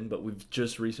often, but we've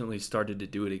just recently started to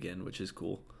do it again, which is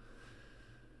cool.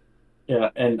 Yeah,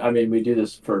 and I mean we do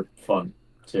this for fun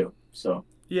too. So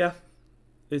Yeah,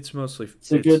 it's mostly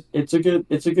it's a good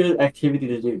it's a good activity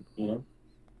to do, you know?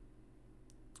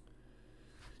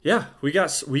 yeah. We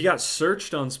got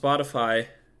searched on Spotify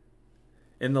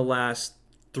in the last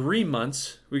 3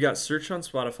 months. We got searched on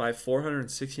Spotify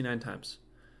 469 times.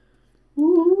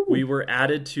 We Woo. were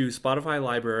added to Spotify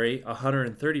library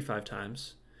 135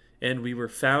 times, and we were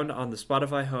found on the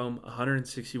Spotify home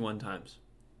 161 times.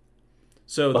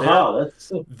 So Wow,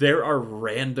 there are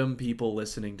random people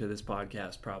listening to this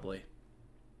podcast probably.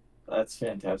 that's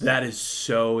fantastic. That is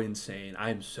so insane.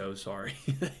 I'm so sorry.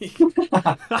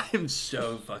 I'm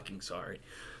so fucking sorry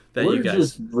that you We're guys.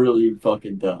 just really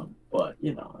fucking dumb, but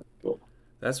you know, it's cool.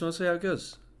 That's mostly how it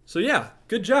goes. So yeah,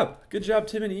 good job. Good job,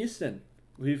 Tim and Easton.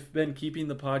 We've been keeping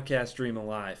the podcast dream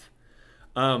alive.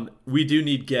 We do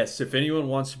need guests. If anyone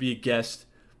wants to be a guest,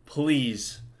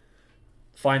 please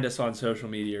find us on social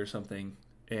media or something,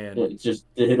 Yeah, and just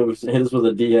hit us with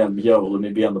a DM. Yo, let me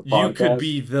be on the you could podcast.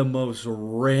 be the most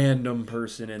random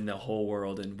person in the whole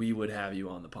world, and we would have you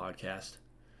on the podcast.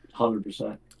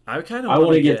 100%. I kind of I want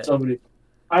want to to get get. somebody.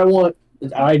 I want.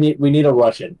 We need a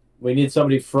Russian. We need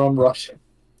somebody from Russia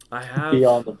I to be have.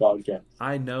 on the podcast.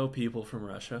 I know people from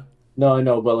Russia. No, I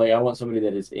know, but like, I want somebody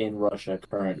that is in Russia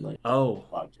currently Oh,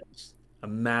 on the podcast.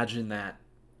 imagine that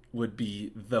would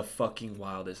be the fucking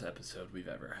wildest episode we've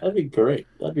ever had. That'd be great.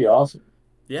 That'd be awesome.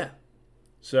 Yeah.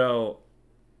 So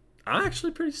I'm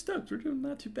actually pretty stoked. We're doing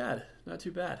not too bad. Not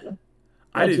too bad.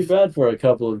 I Not too do. bad for a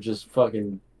couple of just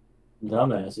fucking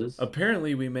dumbasses.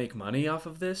 Apparently, we make money off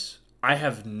of this. I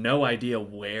have no idea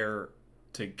where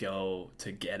to go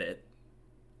to get it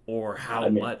or how I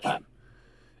mean, much.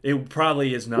 It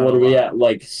probably is not what a are we lot. at?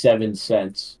 Like 7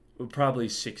 cents. Probably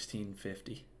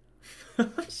 16.50.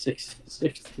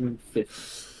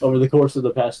 16.50 over the course of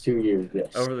the past 2 years.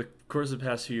 Yes. Over the course of the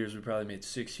past 2 years, we probably made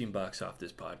 $16 off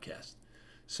this podcast.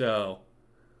 So,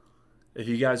 if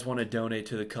you guys want to donate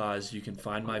to the cause, you can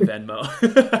find my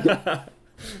Venmo.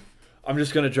 I'm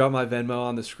just gonna drop my Venmo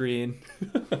on the screen.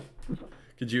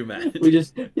 Could you imagine? We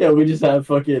just have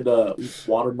fucking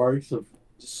watermarks of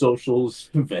socials,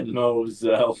 Venmo,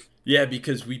 Zelle. Yeah,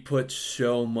 because we put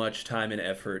so much time and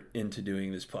effort into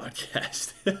doing this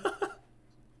podcast.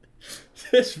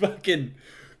 This fucking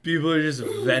people are just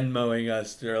Venmoing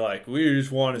us. They're like, we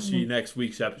just want to see next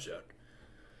week's episode.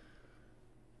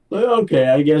 Okay,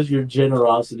 I guess your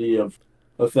generosity of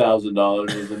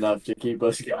 $1,000 is enough to keep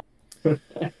us going.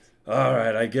 All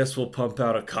right, I guess we'll pump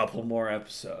out a couple more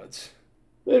episodes.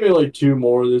 Maybe like 2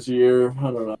 more this year.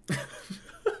 I don't know.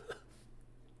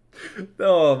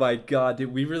 Oh my god,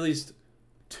 dude, we released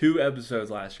 2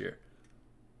 episodes last year.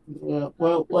 Yeah,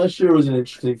 well, last year was an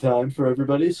interesting time for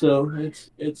everybody, so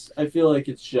it's. I feel like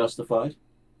it's justified.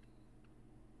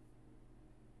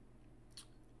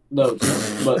 No,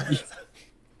 it's not, but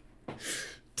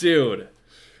Dude.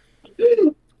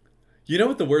 You know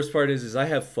what the worst part is I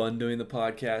have fun doing the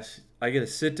podcast. I get to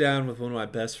sit down with one of my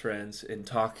best friends and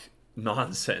talk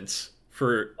nonsense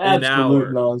for an absolute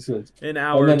hour. nonsense. An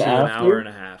hour And to then an after- hour and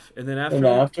a half. And then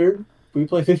after we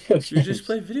play video games. we just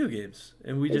play video games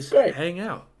and we It's just great. hang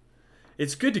out.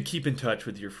 It's good to keep in touch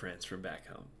with your friends from back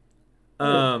home.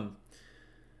 Yeah.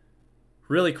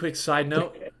 Really quick side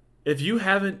note. If you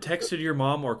haven't texted your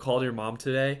mom or called your mom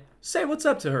today, say what's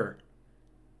up to her.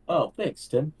 Oh, thanks,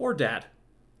 Tim. Or dad.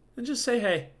 And just say,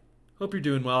 hey, hope you're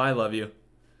doing well. I love you.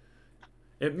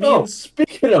 It Oh, means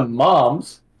speaking of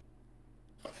moms,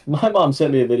 my mom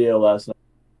sent me a video last night.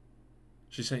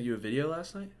 she sent you a video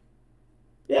last night?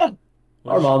 Yeah,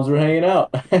 What our did she- moms were hanging out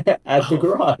at the Oh.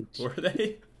 garage. Were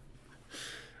they?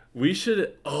 We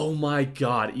should. Oh my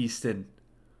God, Easton.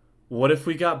 What if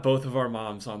we got both of our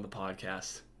moms on the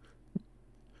podcast?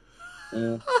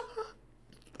 Mm.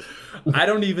 I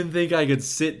don't even think I could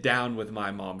sit down with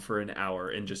my mom for an hour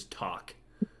and just talk.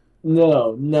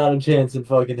 No, not a chance in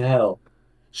fucking hell.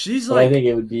 She's But like, I think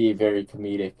it would be very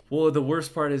comedic. well, the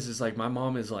worst part is like my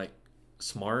mom is like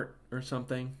smart or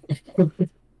something.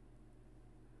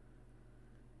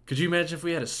 Could you imagine if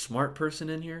we had a smart person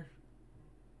in here?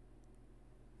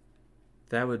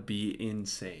 That would be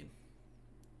insane.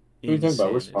 What are you talking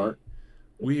about? We're Insanity. smart.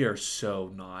 We are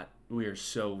so not. We are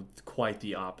so quite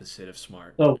the opposite of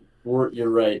smart. No, you're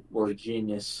right. We're a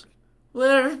genius.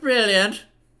 We're brilliant.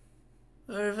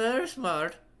 We're very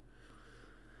smart.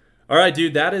 All right,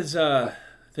 dude. That is. I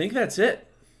think that's it.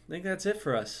 I think that's it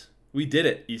for us. We did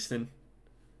it, Easton.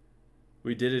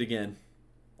 We did it again.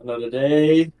 Another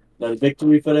day, another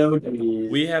victory for the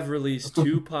OGs. We have released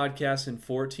 2 podcasts in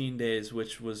 14 days,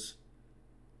 which was.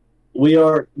 We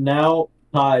are now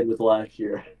tied with last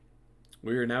year.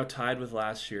 We are now tied with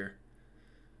last year.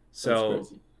 That's So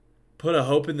crazy. put a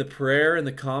hope in the prayer in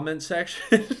the comment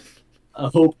section. I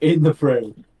hope in the prayer.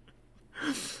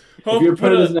 If your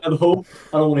prayer doesn't have hope,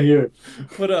 I don't want to hear it.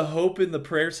 Put a hope in the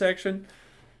prayer section.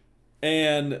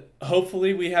 And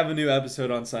hopefully we have a new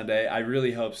episode on Sunday. I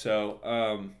really hope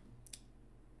so.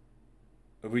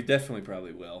 We definitely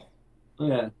probably will.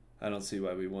 Yeah. I don't see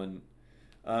why we wouldn't.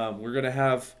 We're going to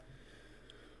have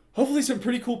hopefully some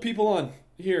pretty cool people on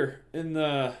here in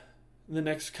the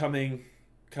next coming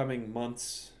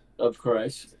months. Of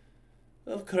Christ.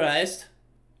 Of Christ.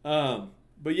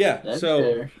 But yeah, That's so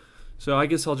fair. so I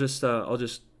guess I'll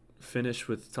just finish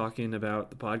with talking about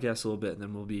the podcast a little bit, and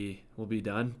then we'll be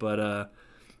done. But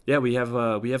yeah, we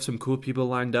have some cool people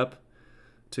lined up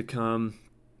to come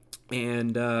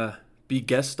and be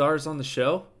guest stars on the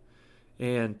show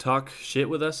and talk shit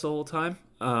with us the whole time.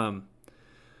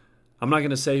 I'm not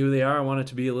gonna say who they are. I want it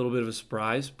to be a little bit of a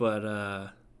surprise, but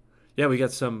yeah, yeah, we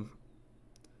got some.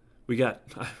 I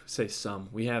say some.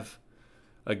 We have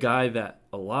a guy that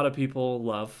a lot of people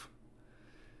love.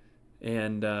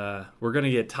 And we're going to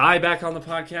get Ty back on the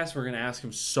podcast. We're going to ask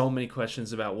him so many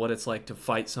questions about what it's like to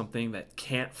fight something that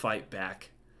can't fight back.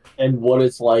 And what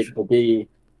it's like to be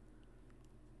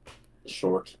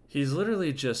short. He's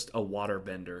literally just a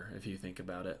waterbender, if you think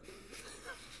about it.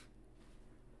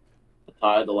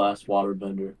 Ty, the last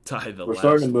waterbender. Ty, the We're last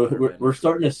starting to move. waterbender. We're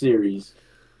starting a series.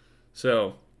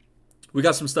 So, we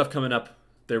got some stuff coming up.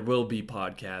 There will be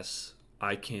podcasts.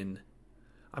 I'm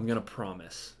going to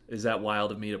promise. Is that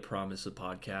wild of me to promise a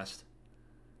podcast?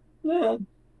 Yeah.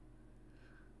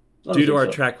 Due to our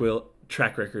track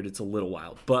record, it's a little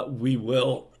wild. But we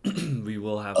will we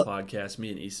will have podcasts. Me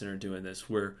and Easton are doing this.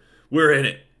 We're in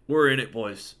it. We're in it,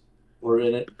 boys. We're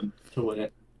in it to win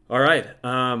it. All right.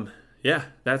 Yeah,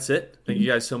 that's it. Thank you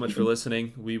guys so much for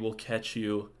listening. We will catch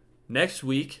you next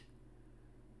week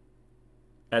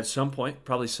at some point,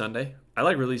 probably Sunday. I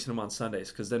like releasing them on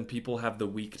Sundays because then people have the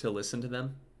week to listen to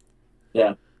them.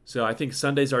 Yeah. So I think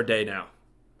Sunday's our day now.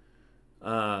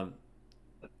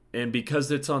 And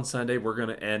because it's on Sunday, we're going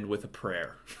to end with a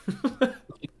prayer.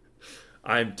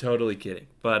 I'm totally kidding.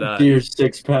 But Dear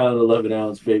 6 pound, 11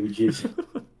 ounce baby Jesus.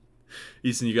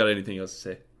 Easton, you got anything else to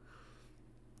say?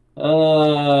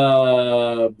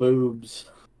 Boobs.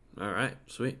 All right.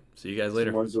 Sweet. See you guys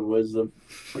later. Some words of wisdom.